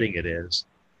rewarding it is,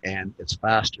 and it's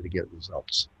faster to get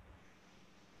results.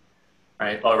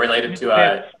 Right. Well, related to,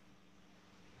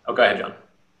 oh, go ahead, John.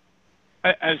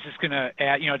 I was just going to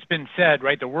add, it's been said,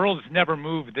 right, the world has never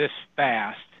moved this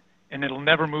fast, and it'll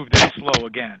never move this slow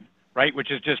again, right,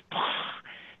 which is just,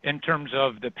 in terms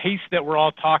of the pace that we're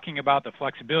all talking about, the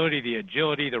flexibility, the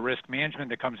agility, the risk management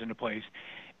that comes into place.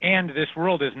 And this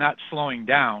world is not slowing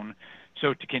down.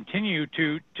 So to continue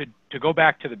to go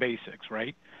back to the basics,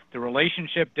 right? The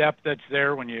relationship depth that's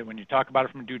there when you talk about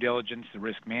it from due diligence, the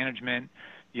risk management,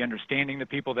 the understanding the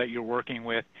people that you're working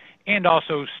with, and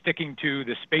also sticking to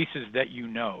the spaces that you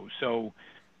know. So,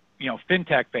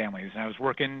 fintech families. And I was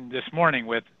working this morning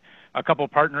with a couple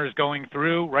partners going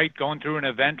through an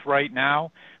event right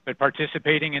now, but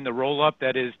participating in the roll-up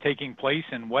that is taking place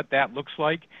and what that looks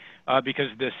like, because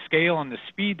the scale and the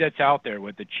speed that's out there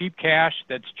with the cheap cash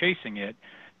that's chasing it,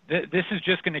 this is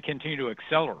just going to continue to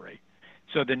accelerate.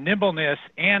 So the nimbleness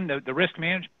and the risk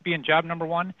management being job number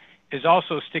one is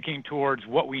also sticking towards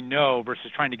what we know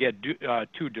versus trying to get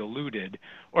too diluted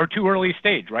or too early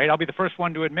stage, right? I'll be the first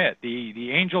one to admit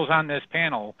the angels on this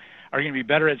panel are going to be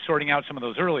better at sorting out some of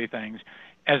those early things.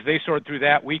 As they sort through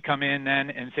that, we come in then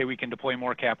and say we can deploy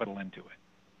more capital into it.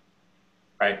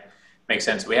 Right. Makes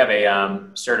sense. We have a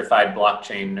certified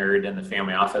blockchain nerd in the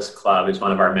Family Office Club who's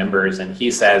one of our members, and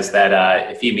he says that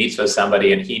if he meets with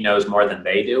somebody and he knows more than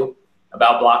they do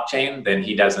about blockchain, then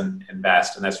he doesn't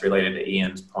invest. And that's related to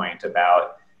Ian's point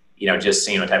about, just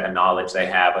seeing what type of knowledge they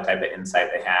have, what type of insight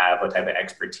they have, what type of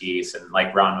expertise. And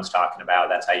like Ron was talking about,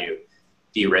 that's how you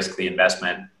de-risk the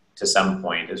investment to some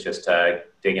point, is just to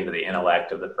dig into the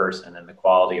intellect of the person and the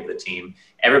quality of the team.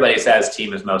 Everybody says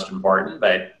team is most important,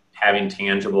 but having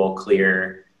tangible,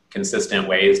 clear, consistent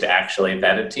ways to actually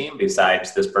vet a team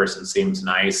besides this person seems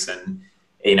nice and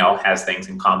has things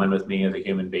in common with me as a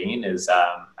human being is,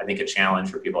 I think, a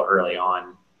challenge for people early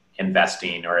on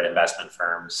investing or at investment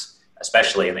firms,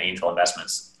 especially in the angel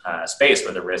investments space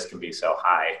where the risk can be so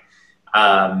high.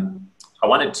 I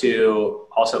wanted to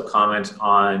also comment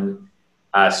on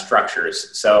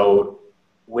structures. So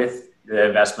with the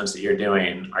investments that you're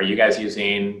doing, are you guys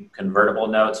using convertible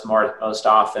notes most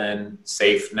often,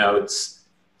 safe notes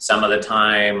some of the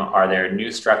time? Are there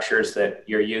new structures that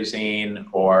you're using,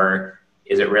 or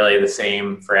is it really the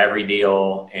same for every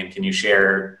deal? And can you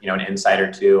share, an insight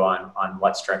or two on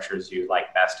what structures you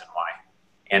like best and why?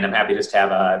 And I'm happy just to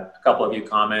have a couple of you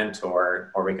comment,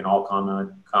 or we can all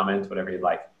comment, whatever you'd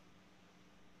like.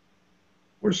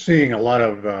 We're seeing a lot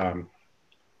of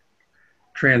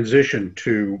transition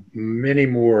to many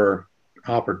more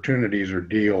opportunities or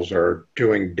deals are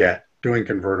doing debt, doing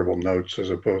convertible notes as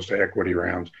opposed to equity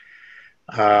rounds.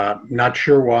 Not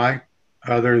sure why,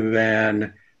 other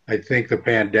than I think the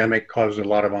pandemic caused a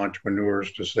lot of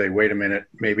entrepreneurs to say, wait a minute,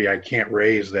 maybe I can't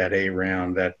raise that A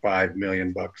round, that $5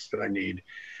 million that I need.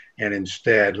 And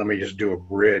instead, let me just do a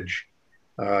bridge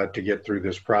to get through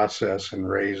this process and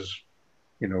raise,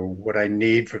 what I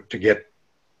need to get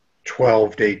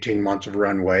 12 to 18 months of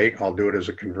runway. I'll do it as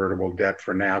a convertible debt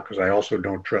for now because I also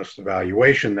don't trust the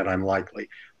valuation that I'm likely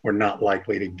or not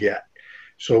likely to get.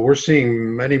 So we're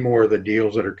seeing many more of the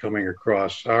deals that are coming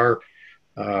across our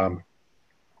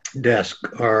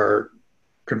desk are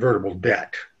convertible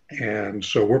debt. And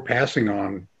so we're passing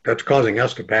on, that's causing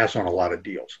us to pass on a lot of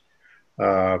deals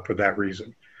for that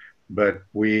reason. But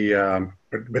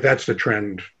but that's the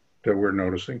trend that we're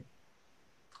noticing.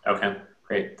 Okay,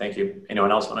 great. Thank you.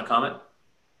 Anyone else want to comment?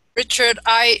 Richard,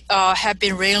 I have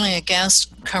been railing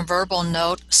against convertible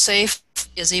note. Safe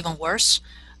is even worse.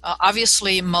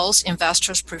 Obviously, most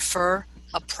investors prefer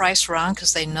a price round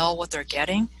because they know what they're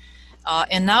getting.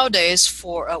 And nowadays,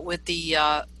 with the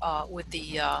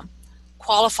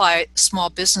qualified small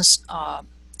business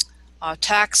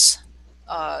tax,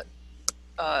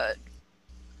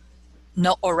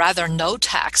 no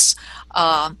tax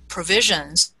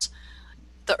provisions,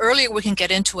 the earlier we can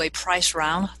get into a price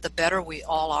round, the better we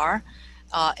all are.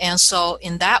 And so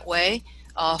in that way,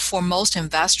 for most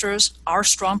investors, our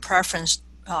strong preference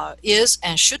is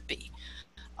and should be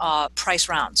price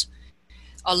rounds.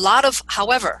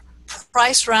 However,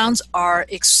 price rounds are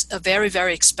very,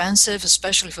 very expensive,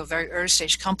 especially for very early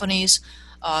stage companies,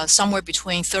 somewhere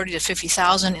between 30 to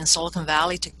 50,000 in Silicon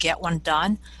Valley to get one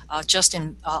done, just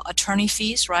in attorney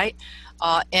fees, right?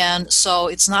 And so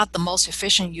it's not the most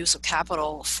efficient use of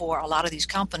capital for a lot of these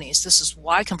companies. This is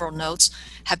why convertible notes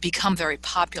have become very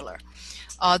popular.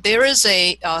 There is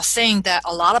a thing that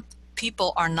a lot of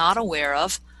people are not aware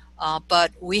of,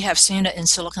 but we have seen it in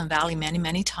Silicon Valley many,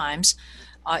 many times.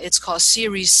 It's called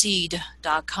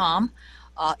SeriesSeed.com.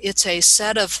 It's a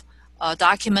set of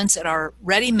documents that are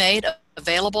ready-made,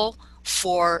 available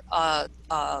for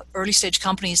early stage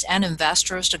companies and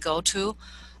investors to go to.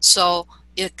 So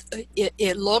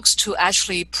it looks to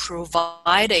actually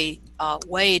provide a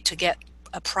way to get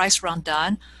a price round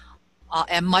done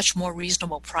at much more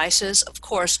reasonable prices. Of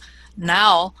course,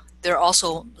 now there are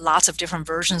also lots of different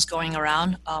versions going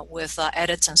around with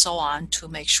edits and so on to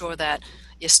make sure that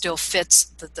it still fits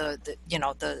the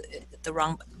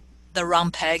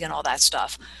round peg and all that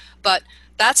stuff. But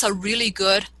that's a really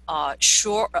good,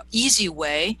 short, easy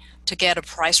way to get a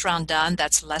price round done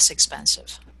that's less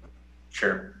expensive.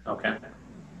 Sure. Okay.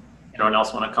 Anyone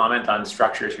else want to comment on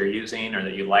structures you're using or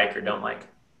that you like or don't like?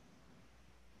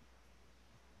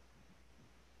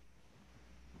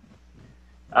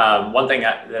 One thing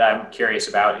that I'm curious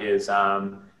about is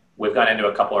we've gone into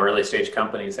a couple of early stage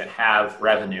companies that have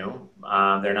revenue.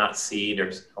 They're not seed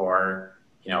or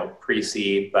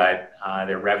pre-seed, but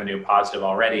they're revenue positive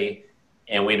already.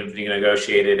 And we've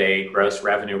negotiated a gross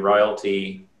revenue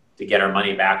royalty to get our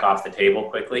money back off the table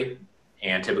quickly.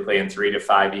 And typically in 3 to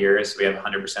 5 years, we have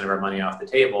 100% of our money off the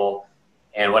table.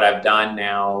 And what I've done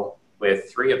now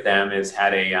with 3 of them is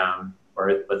had or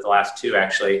with the last 2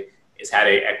 actually, is had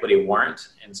a equity warrant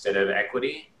instead of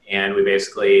equity. And we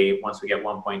basically, once we get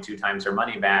 1.2 times our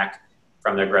money back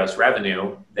from their gross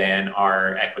revenue, then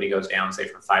our equity goes down, say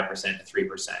from 5% to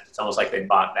 3%. It's almost like they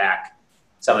bought back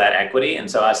some of that equity. And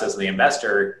so us as the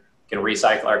investor can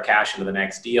recycle our cash into the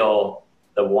next deal.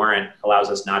 The warrant allows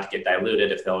us not to get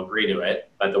diluted if they'll agree to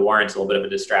it, but the warrant's a little bit of a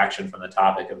distraction from the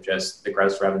topic of just the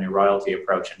gross revenue royalty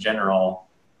approach in general.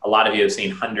 A lot of you have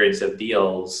seen hundreds of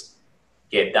deals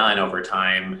get done over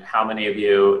time. How many of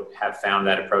you have found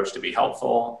that approach to be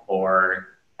helpful or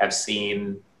have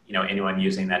seen anyone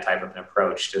using that type of an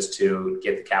approach just to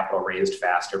get the capital raised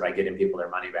faster by getting people their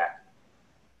money back?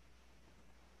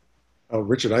 Oh,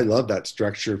 Richard, I love that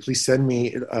structure. Please send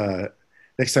me,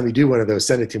 next time you do one of those,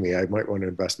 send it to me. I might want to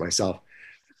invest myself.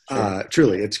 Sure.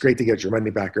 Truly, it's great to get your money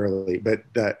back early, but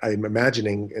that I'm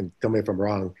imagining, and tell me if I'm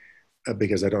wrong,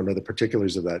 because I don't know the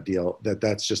particulars of that deal,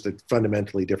 that's just a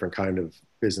fundamentally different kind of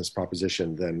business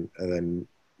proposition than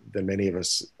many of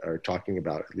us are talking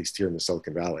about, at least here in the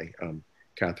Silicon Valley,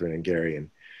 Catherine and Gary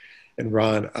and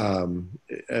Ron,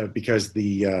 because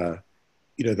the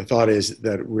thought is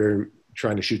that we're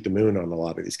trying to shoot the moon on a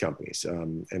lot of these companies,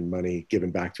 and money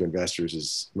given back to investors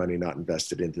is money not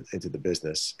invested into the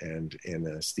business, and in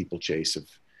a steeplechase of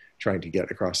trying to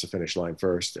get across the finish line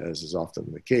first, as is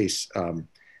often the case,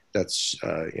 that's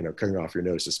cutting off your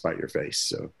nose to spite your face.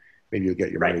 So maybe you'll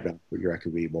get your money back, but your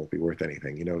equity won't be worth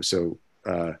anything. So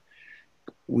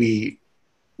we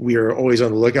are always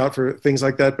on the lookout for things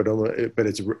like that, but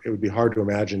it would be hard to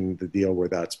imagine the deal where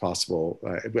that's possible.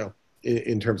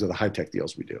 In terms of the high tech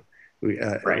deals we do.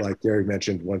 Like Gary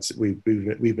mentioned, once we've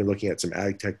been looking at some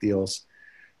ag tech deals.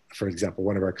 For example,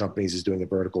 one of our companies is doing a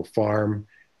vertical farm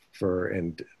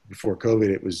and before COVID,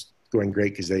 it was going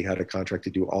great because they had a contract to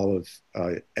do all of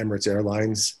Emirates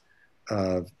Airlines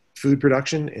food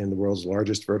production in the world's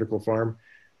largest vertical farm.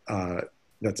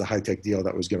 That's a high tech deal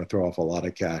that was going to throw off a lot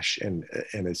of cash, and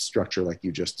a structure like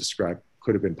you just described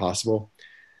could have been possible.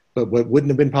 But what wouldn't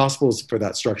have been possible is for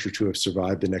that structure to have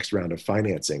survived the next round of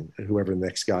financing. Whoever the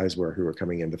next guys were who were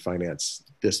coming in to finance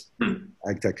this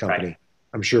ag tech company,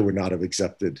 I'm sure would not have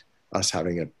accepted us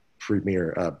having a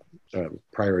premier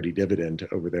priority dividend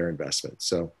over their investment.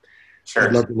 So sure.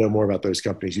 I'd love to know more about those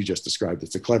companies you just described.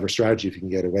 It's a clever strategy if you can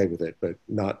get away with it, but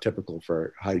not typical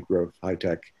for high growth, high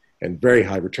tech, and very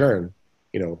high return,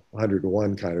 100 to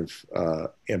 1 kind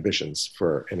of ambitions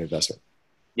for an investment.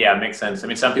 Yeah, it makes sense. I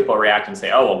mean, some people react and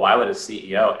say, oh, well, why would a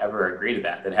CEO ever agree to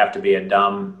that? They'd have to be a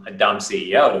dumb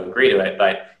CEO to agree to it.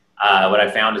 But what I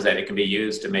found is that it can be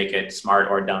used to make it smart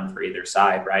or dumb for either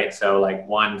side, right? So like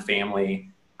one family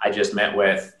I just met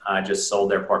with just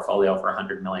sold their portfolio for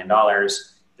 $100 million.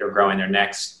 They're growing their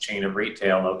next chain of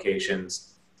retail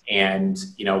locations. And,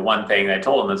 one thing I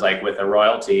told them is like with a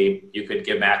royalty, you could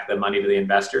give back the money to the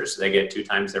investors. So they get 2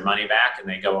 times their money back and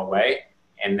they go away.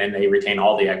 And then they retain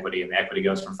all the equity, and the equity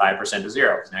goes from 5% to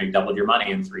 0. So now you doubled your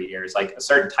money in 3 years. Like a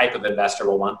certain type of investor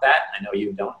will want that. I know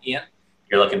you don't, Ian.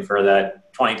 You're looking for the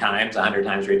 20 times, 100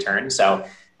 times return. So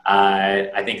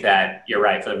I think that you're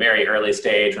right. For the very early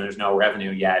stage, when there's no revenue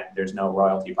yet, there's no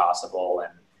royalty possible.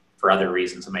 And for other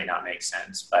reasons, it may not make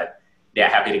sense. But yeah,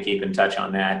 happy to keep in touch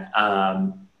on that.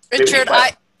 Richard,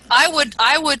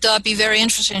 I would be very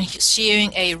interested in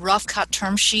seeing a rough cut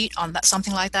term sheet on that,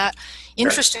 something like that.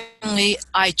 Interestingly,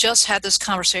 I just had this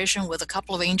conversation with a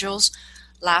couple of angels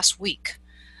last week.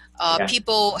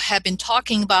 People have been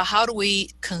talking about how do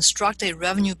we construct a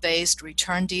revenue-based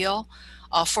return deal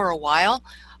for a while.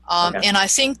 And I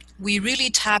think we really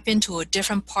tap into a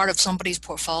different part of somebody's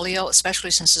portfolio,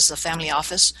 especially since it's a family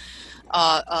office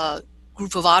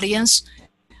group of audience.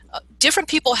 Different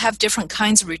people have different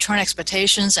kinds of return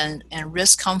expectations and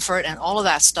risk comfort and all of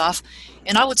that stuff.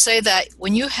 And I would say that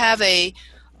when you have a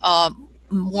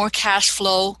more cash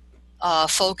flow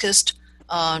focused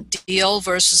deal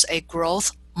versus a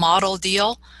growth model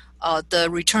deal, the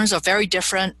returns are very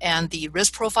different and the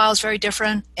risk profile is very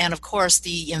different. And of course,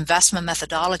 the investment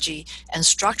methodology and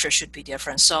structure should be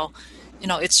different. So,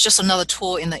 it's just another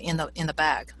tool in the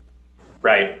bag.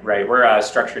 Right. We're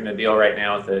structuring a deal right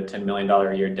now with a $10 million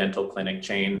a year dental clinic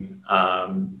chain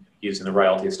using the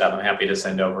royalty stuff. I'm happy to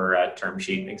send over a term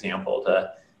sheet example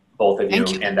to both of you.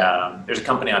 And there's a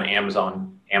company on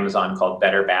Amazon called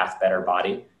Better Bath, Better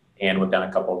Body, and we've done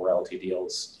a couple of royalty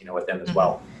deals, with them as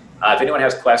well. If anyone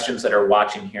has questions that are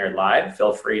watching here live,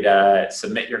 feel free to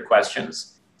submit your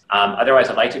questions. Otherwise,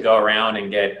 I'd like to go around and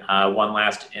get one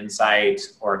last insight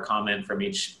or comment from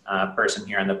each person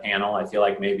here on the panel. I feel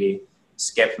like maybe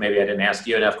Skip, maybe I didn't ask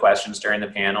you enough questions during the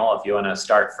panel. If you want to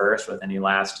start first with any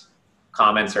last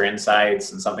comments or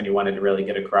insights and something you wanted to really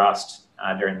get across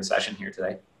during the session here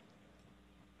today.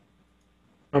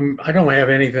 I don't have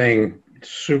anything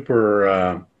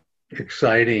super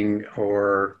exciting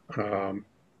or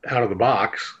out of the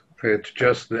box. It's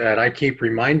just that I keep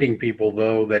reminding people,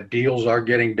 though, that deals are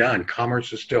getting done.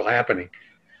 Commerce is still happening.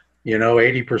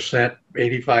 80%,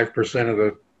 85% of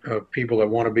the people that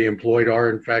want to be employed are,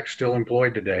 in fact, still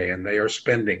employed today, and they are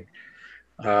spending.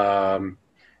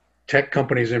 Tech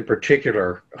companies in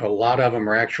particular, a lot of them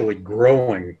are actually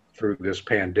growing through this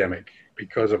pandemic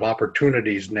because of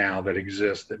opportunities now that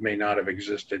exist that may not have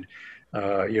existed,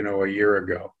 a year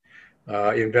ago.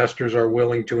 Investors are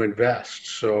willing to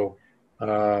invest. So,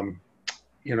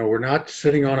 we're not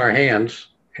sitting on our hands,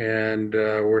 and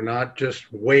we're not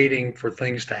just waiting for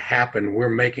things to happen. We're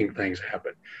making things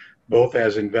happen, both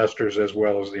as investors as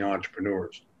well as the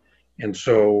entrepreneurs. And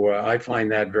so I find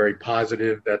that very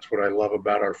positive. That's what I love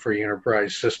about our free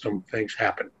enterprise system. Things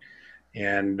happen.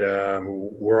 And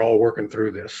we're all working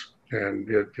through this. And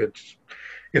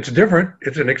it's different.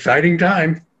 It's an exciting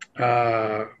time,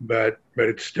 but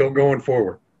it's still going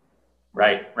forward.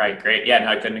 Right. Great. Yeah, no,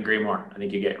 I couldn't agree more. I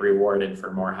think you get rewarded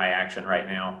for more high action right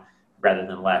now rather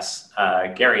than less.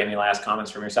 Gary, any last comments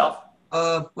from yourself?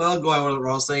 Well, going with what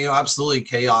Ron's saying, absolutely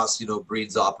chaos,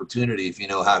 breeds opportunity if you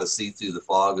know how to see through the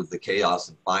fog of the chaos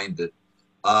and find it.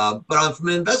 But from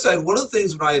an investor side, one of the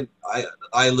things when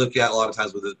I look at a lot of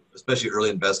times with especially early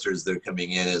investors that are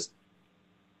coming in is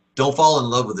don't fall in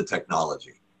love with the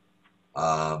technology.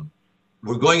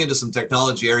 We're going into some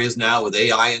technology areas now with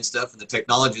AI and stuff, and the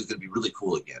technology is going to be really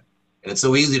cool again. And it's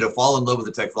so easy to fall in love with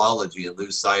the technology and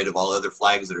lose sight of all other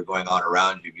flags that are going on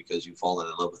around you because you've fallen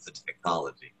in love with the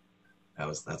technology.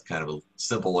 That's kind of a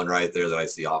simple one right there that I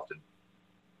see often.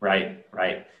 Right.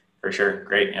 For sure.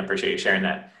 Great. I appreciate you sharing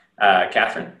that.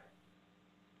 Catherine?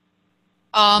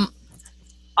 I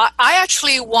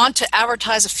actually want to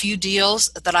advertise a few deals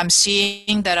that I'm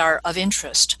seeing that are of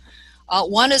interest.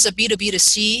 One is a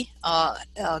B2B2C,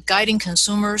 guiding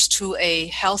consumers to a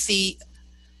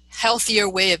healthier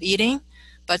way of eating,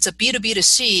 but it's a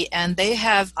B2B2C, and they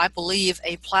have, I believe,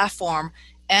 a platform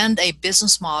and a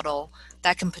business model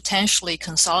that can potentially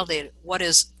consolidate what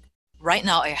is right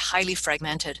now a highly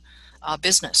fragmented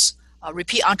business.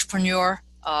 Repeat entrepreneur,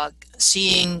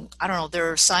 seeing,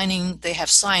 they have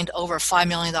signed over $5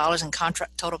 million in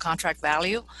total contract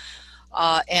value,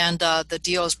 and the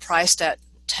deal is priced at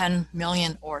 $10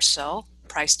 million or so,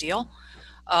 price deal.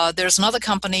 There's another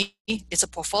company, it's a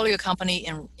portfolio company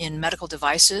in medical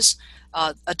devices,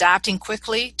 adapting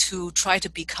quickly to try to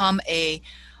become a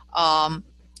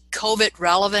COVID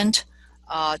relevant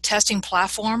testing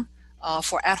platform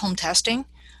for at-home testing,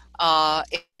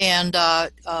 and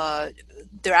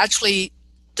they're actually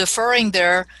deferring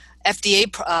their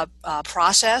FDA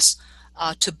process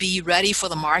to be ready for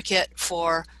the market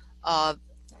for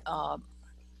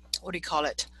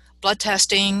blood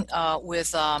testing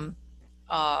with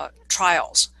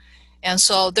trials. And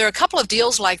so there are a couple of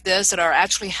deals like this that are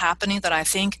actually happening that I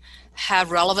think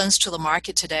have relevance to the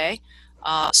market today.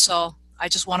 So I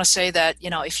just want to say that,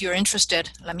 if you're interested,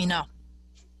 let me know.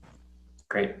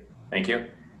 Great. Thank you.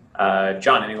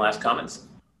 John, any last comments?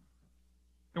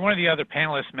 One of the other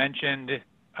panelists mentioned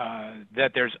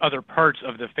that there's other parts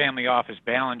of the family office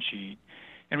balance sheet.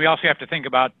 And we also have to think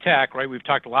about tech, right? We've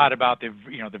talked a lot about the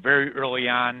very early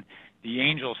on, the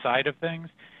angel side of things.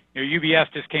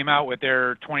 UBS just came out with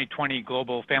their 2020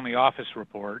 Global Family Office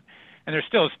Report, and there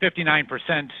still is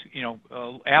 59%,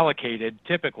 allocated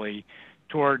typically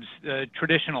towards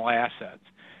traditional assets.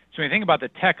 So when you think about the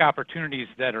tech opportunities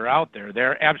that are out there,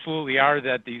 there absolutely are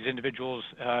that these individuals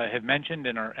have mentioned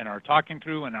and are talking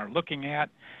through and are looking at.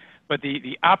 But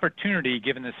the opportunity,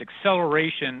 given this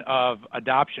acceleration of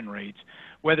adoption rates,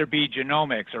 whether it be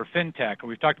genomics or fintech, or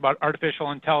we've talked about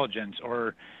artificial intelligence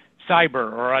or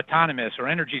cyber or autonomous or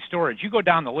energy storage. You go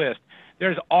down the list,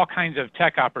 there's all kinds of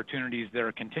tech opportunities that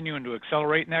are continuing to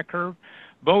accelerate in that curve,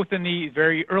 both in the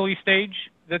very early stage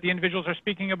that the individuals are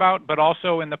speaking about, but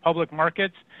also in the public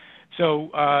markets. So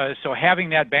having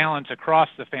that balance across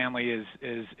the family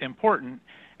is important,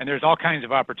 and there's all kinds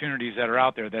of opportunities that are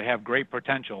out there that have great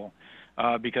potential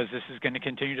because this is going to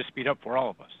continue to speed up for all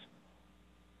of us.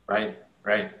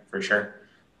 Right, for sure.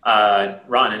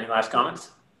 Ron, any last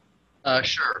comments?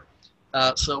 Sure.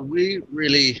 So we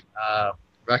really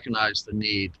recognize the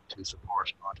need to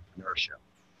support entrepreneurship,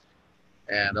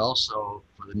 and also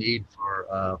for the need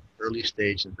for early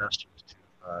stage investors to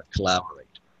collaborate.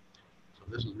 So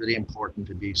this is really important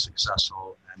to be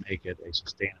successful and make it a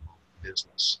sustainable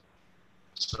business.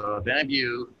 So if any of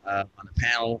you on the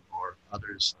panel or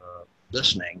others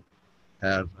listening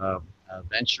have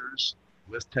ventures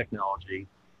with technology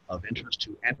of interest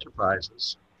to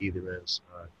enterprises, either as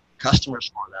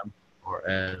customers for them or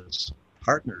as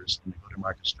partners in the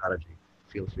go-to-market strategy,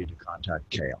 feel free to contact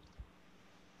Kale.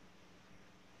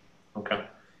 Okay.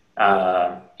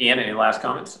 Ian, any last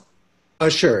comments?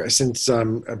 Sure. Since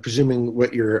I'm presuming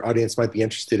what your audience might be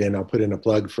interested in, I'll put in a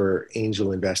plug for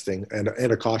angel investing and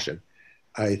a caution.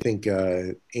 I think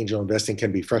angel investing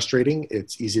can be frustrating.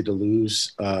 It's easy to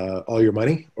lose all your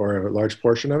money or a large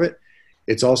portion of it.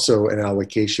 It's also an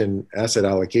asset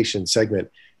allocation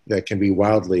segment that can be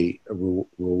wildly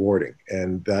rewarding.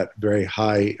 And that very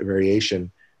high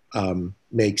variation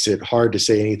makes it hard to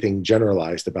say anything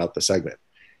generalized about the segment.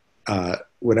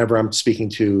 Whenever I'm speaking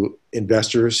to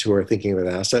investors who are thinking of an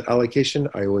asset allocation,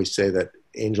 I always say that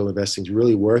angel investing is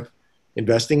really worth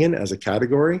investing in as a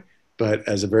category, but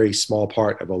as a very small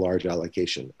part of a large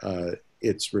allocation.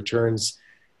 Its returns,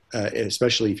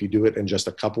 especially if you do it in just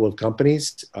a couple of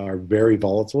companies, are very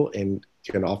volatile and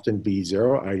can often be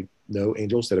zero. I know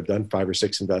angels that have done 5 or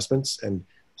 6 investments and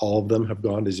all of them have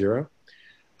gone to zero.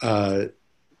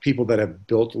 People that have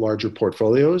built larger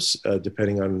portfolios,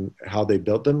 depending on how they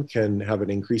built them, can have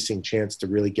an increasing chance to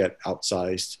really get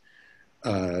outsized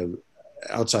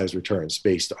returns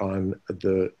based on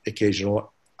the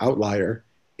occasional outlier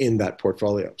in that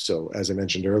portfolio. So as I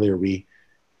mentioned earlier, we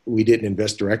didn't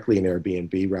invest directly in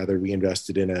Airbnb. Rather, we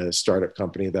invested in a startup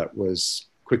company that was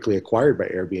quickly acquired by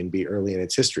Airbnb early in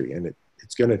its history. And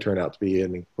it's going to turn out to be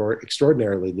an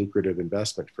extraordinarily lucrative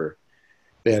investment for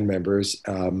band members.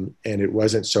 And it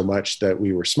wasn't so much that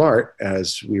we were smart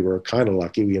as we were kind of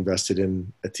lucky. We invested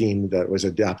in a team that was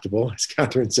adaptable, as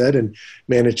Catherine said, and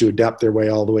managed to adapt their way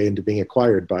all the way into being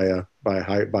acquired by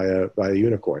a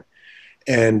unicorn.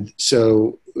 And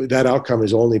so that outcome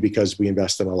is only because we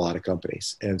invest in a lot of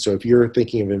companies. And so if you're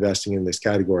thinking of investing in this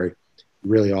category, you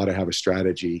really ought to have a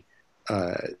strategy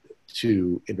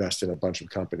to invest in a bunch of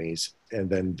companies, and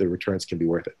then the returns can be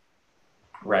worth it.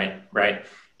 Right.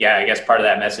 Yeah, I guess part of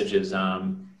that message is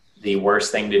the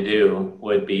worst thing to do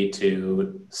would be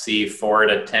to see 4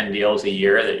 to 10 deals a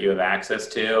year that you have access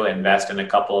to, invest in a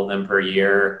couple of them per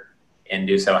year, and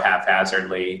do so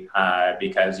haphazardly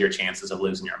because your chances of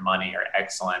losing your money are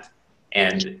excellent.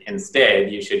 And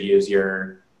instead, you should use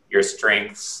your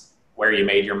strengths, where you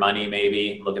made your money,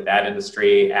 maybe look at that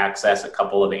industry, access a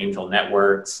couple of angel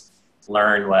networks,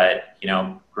 learn what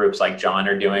groups like John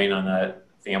are doing on the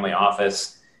family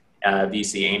office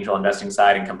VC angel investing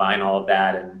side, and combine all of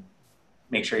that, and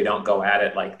make sure you don't go at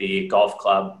it like the golf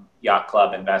club, yacht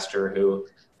club investor who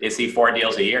they see 4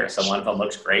 deals a year. So one of them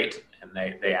looks great and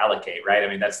they allocate, right? I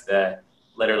mean, that's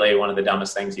literally one of the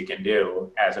dumbest things you can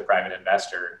do as a private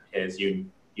investor is you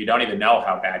don't even know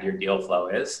how bad your deal flow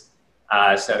is.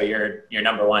 So your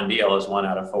number one deal is 1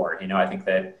 out of 4. I think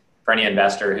that for any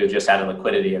investor who just had a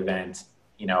liquidity event,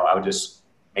 I would just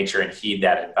make sure and heed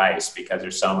that advice, because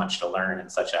there's so much to learn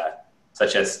and such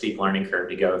a steep learning curve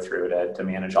to go through to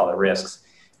manage all the risks.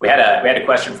 We had a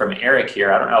question from Eric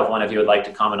here. I don't know if one of you would like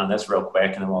to comment on this real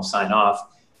quick, and then we'll sign off.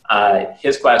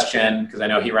 His question, because I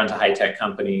know he runs a high-tech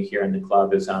company here in the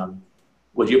club, is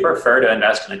would you prefer to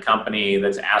invest in a company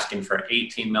that's asking for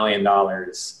 $18 million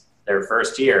their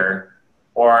first year,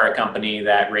 or a company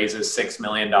that raises $6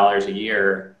 million a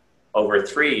year over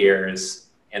 3 years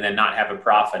and then not have a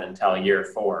profit until year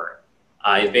 4?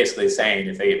 He's basically saying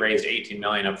if they raised $18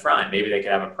 million up front, maybe they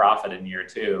could have a profit in year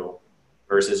 2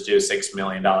 versus do $6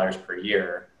 million per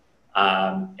year.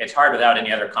 It's hard without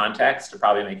any other context to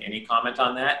probably make any comment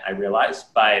on that, I realize,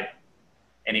 but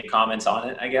any comments on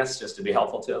it, I guess, just to be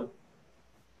helpful to him?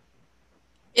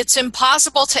 It's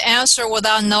impossible to answer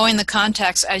without knowing the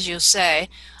context, as you say.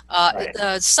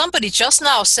 Right. Somebody just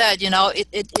now said,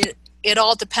 it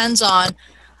all depends on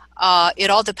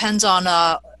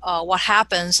what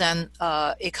happens, and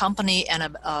a company and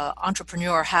an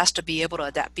entrepreneur has to be able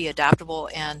to be adaptable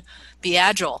and be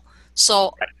agile.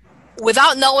 So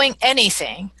without knowing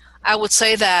anything, I would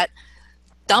say that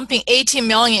dumping 18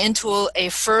 million into a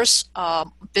first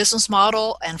business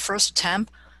model and first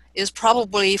attempt is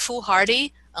probably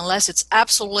foolhardy unless it's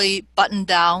absolutely buttoned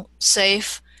down,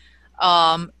 safe.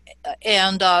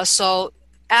 So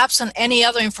absent any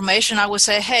other information, I would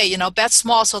say, hey, bet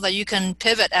small so that you can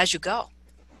pivot as you go.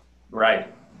 Right.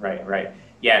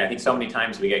 Yeah, and I think so many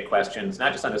times we get questions,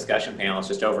 not just on discussion panels,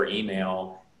 just over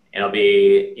email. And it'll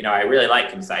be, I really like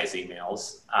concise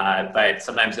emails, but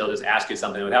sometimes they'll just ask you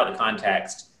something without the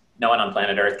context. No one on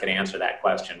planet Earth can answer that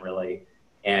question, really.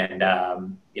 And,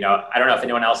 I don't know if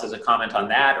anyone else has a comment on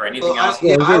that or anything else.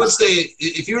 I would say,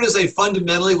 if you were to say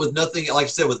fundamentally with nothing, like I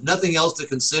said, with nothing else to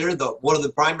consider, one of the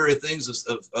primary things of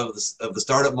the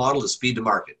startup model is speed to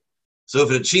market. So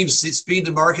if it achieves speed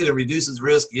to market and reduces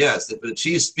risk, yes. If it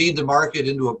achieves speed to market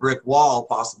into a brick wall,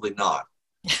 possibly not.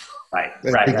 Right.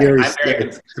 To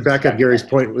back up Gary's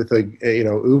point with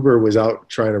Uber was out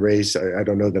trying to raise, I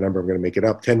don't know the number, I'm going to make it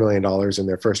up, $10 million in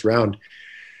their first round.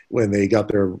 When they got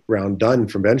their round done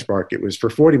from Benchmark, it was for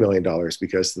 $40 million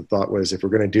because the thought was, if we're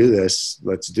going to do this,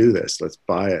 let's do this. Let's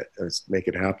buy it. Let's make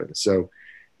it happen. So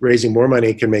raising more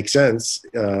money can make sense,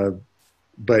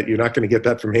 but you're not going to get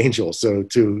that from angels. So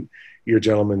to your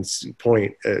gentleman's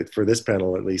point, for this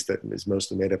panel at least, that is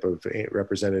mostly made up of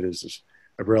representatives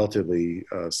of relatively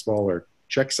smaller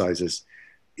check sizes,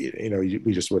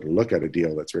 we just wouldn't look at a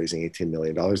deal that's raising $18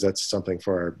 million. That's something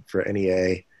for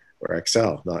NEA or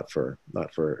Excel, not for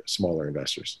smaller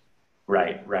investors.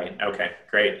 Right. Okay,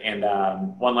 great. And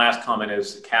one last comment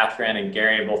is Catherine and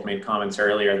Gary both made comments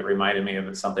earlier that reminded me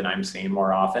of something I'm seeing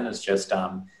more often. Is just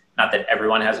not that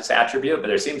everyone has this attribute, but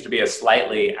there seems to be a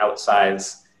slightly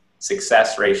outsized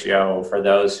success ratio for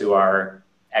those who are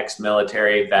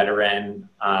ex-military, veteran,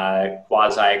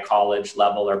 quasi-college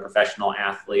level or professional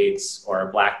athletes or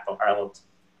black belt,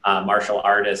 martial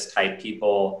artist type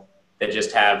people that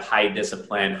just have high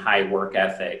discipline, high work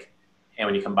ethic. And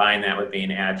when you combine that with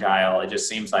being agile, it just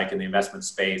seems like in the investment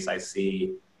space, I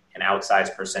see an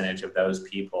outsized percentage of those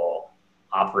people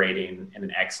operating in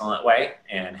an excellent way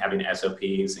and having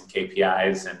SOPs and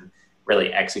KPIs and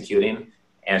really executing.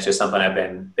 And it's just something I've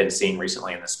been seeing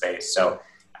recently in the space. So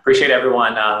I appreciate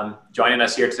everyone joining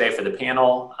us here today for the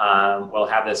panel. We'll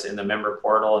have this in the member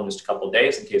portal in just a couple of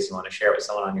days in case you want to share it with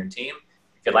someone on your team.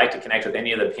 If you'd like to connect with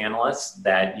any of the panelists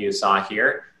that you saw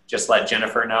here, just let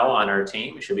Jennifer know on our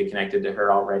team. You should be connected to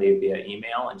her already via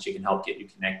email, and she can help get you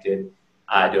connected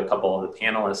to a couple of the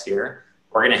panelists here.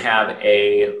 We're going to have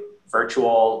a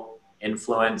virtual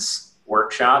influence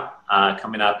workshop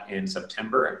coming up in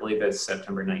September. I believe it's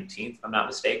September 19th, if I'm not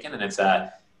mistaken. And it's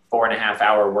a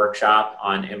 4.5-hour workshop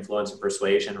on influence and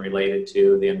persuasion related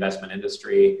to the investment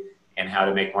industry and how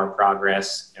to make more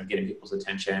progress, getting people's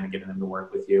attention and getting them to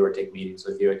work with you or take meetings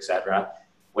with you, et cetera.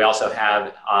 We also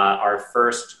have our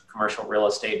first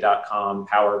commercialrealestate.com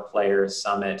Power Players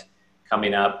Summit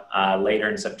coming up later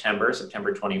in September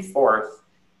 24th.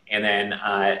 And then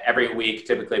every week,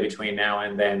 typically between now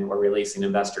and then, we're releasing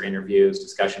investor interviews,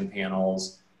 discussion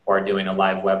panels, or doing a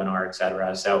live webinar, et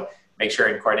cetera. So make sure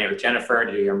and coordinate with Jennifer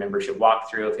to do your membership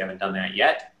walkthrough if you haven't done that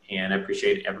yet. And I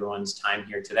appreciate everyone's time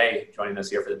here today, joining us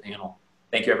here for the panel.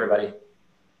 Thank you, everybody.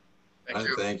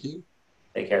 Thank you.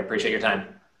 Take care. Appreciate your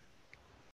time.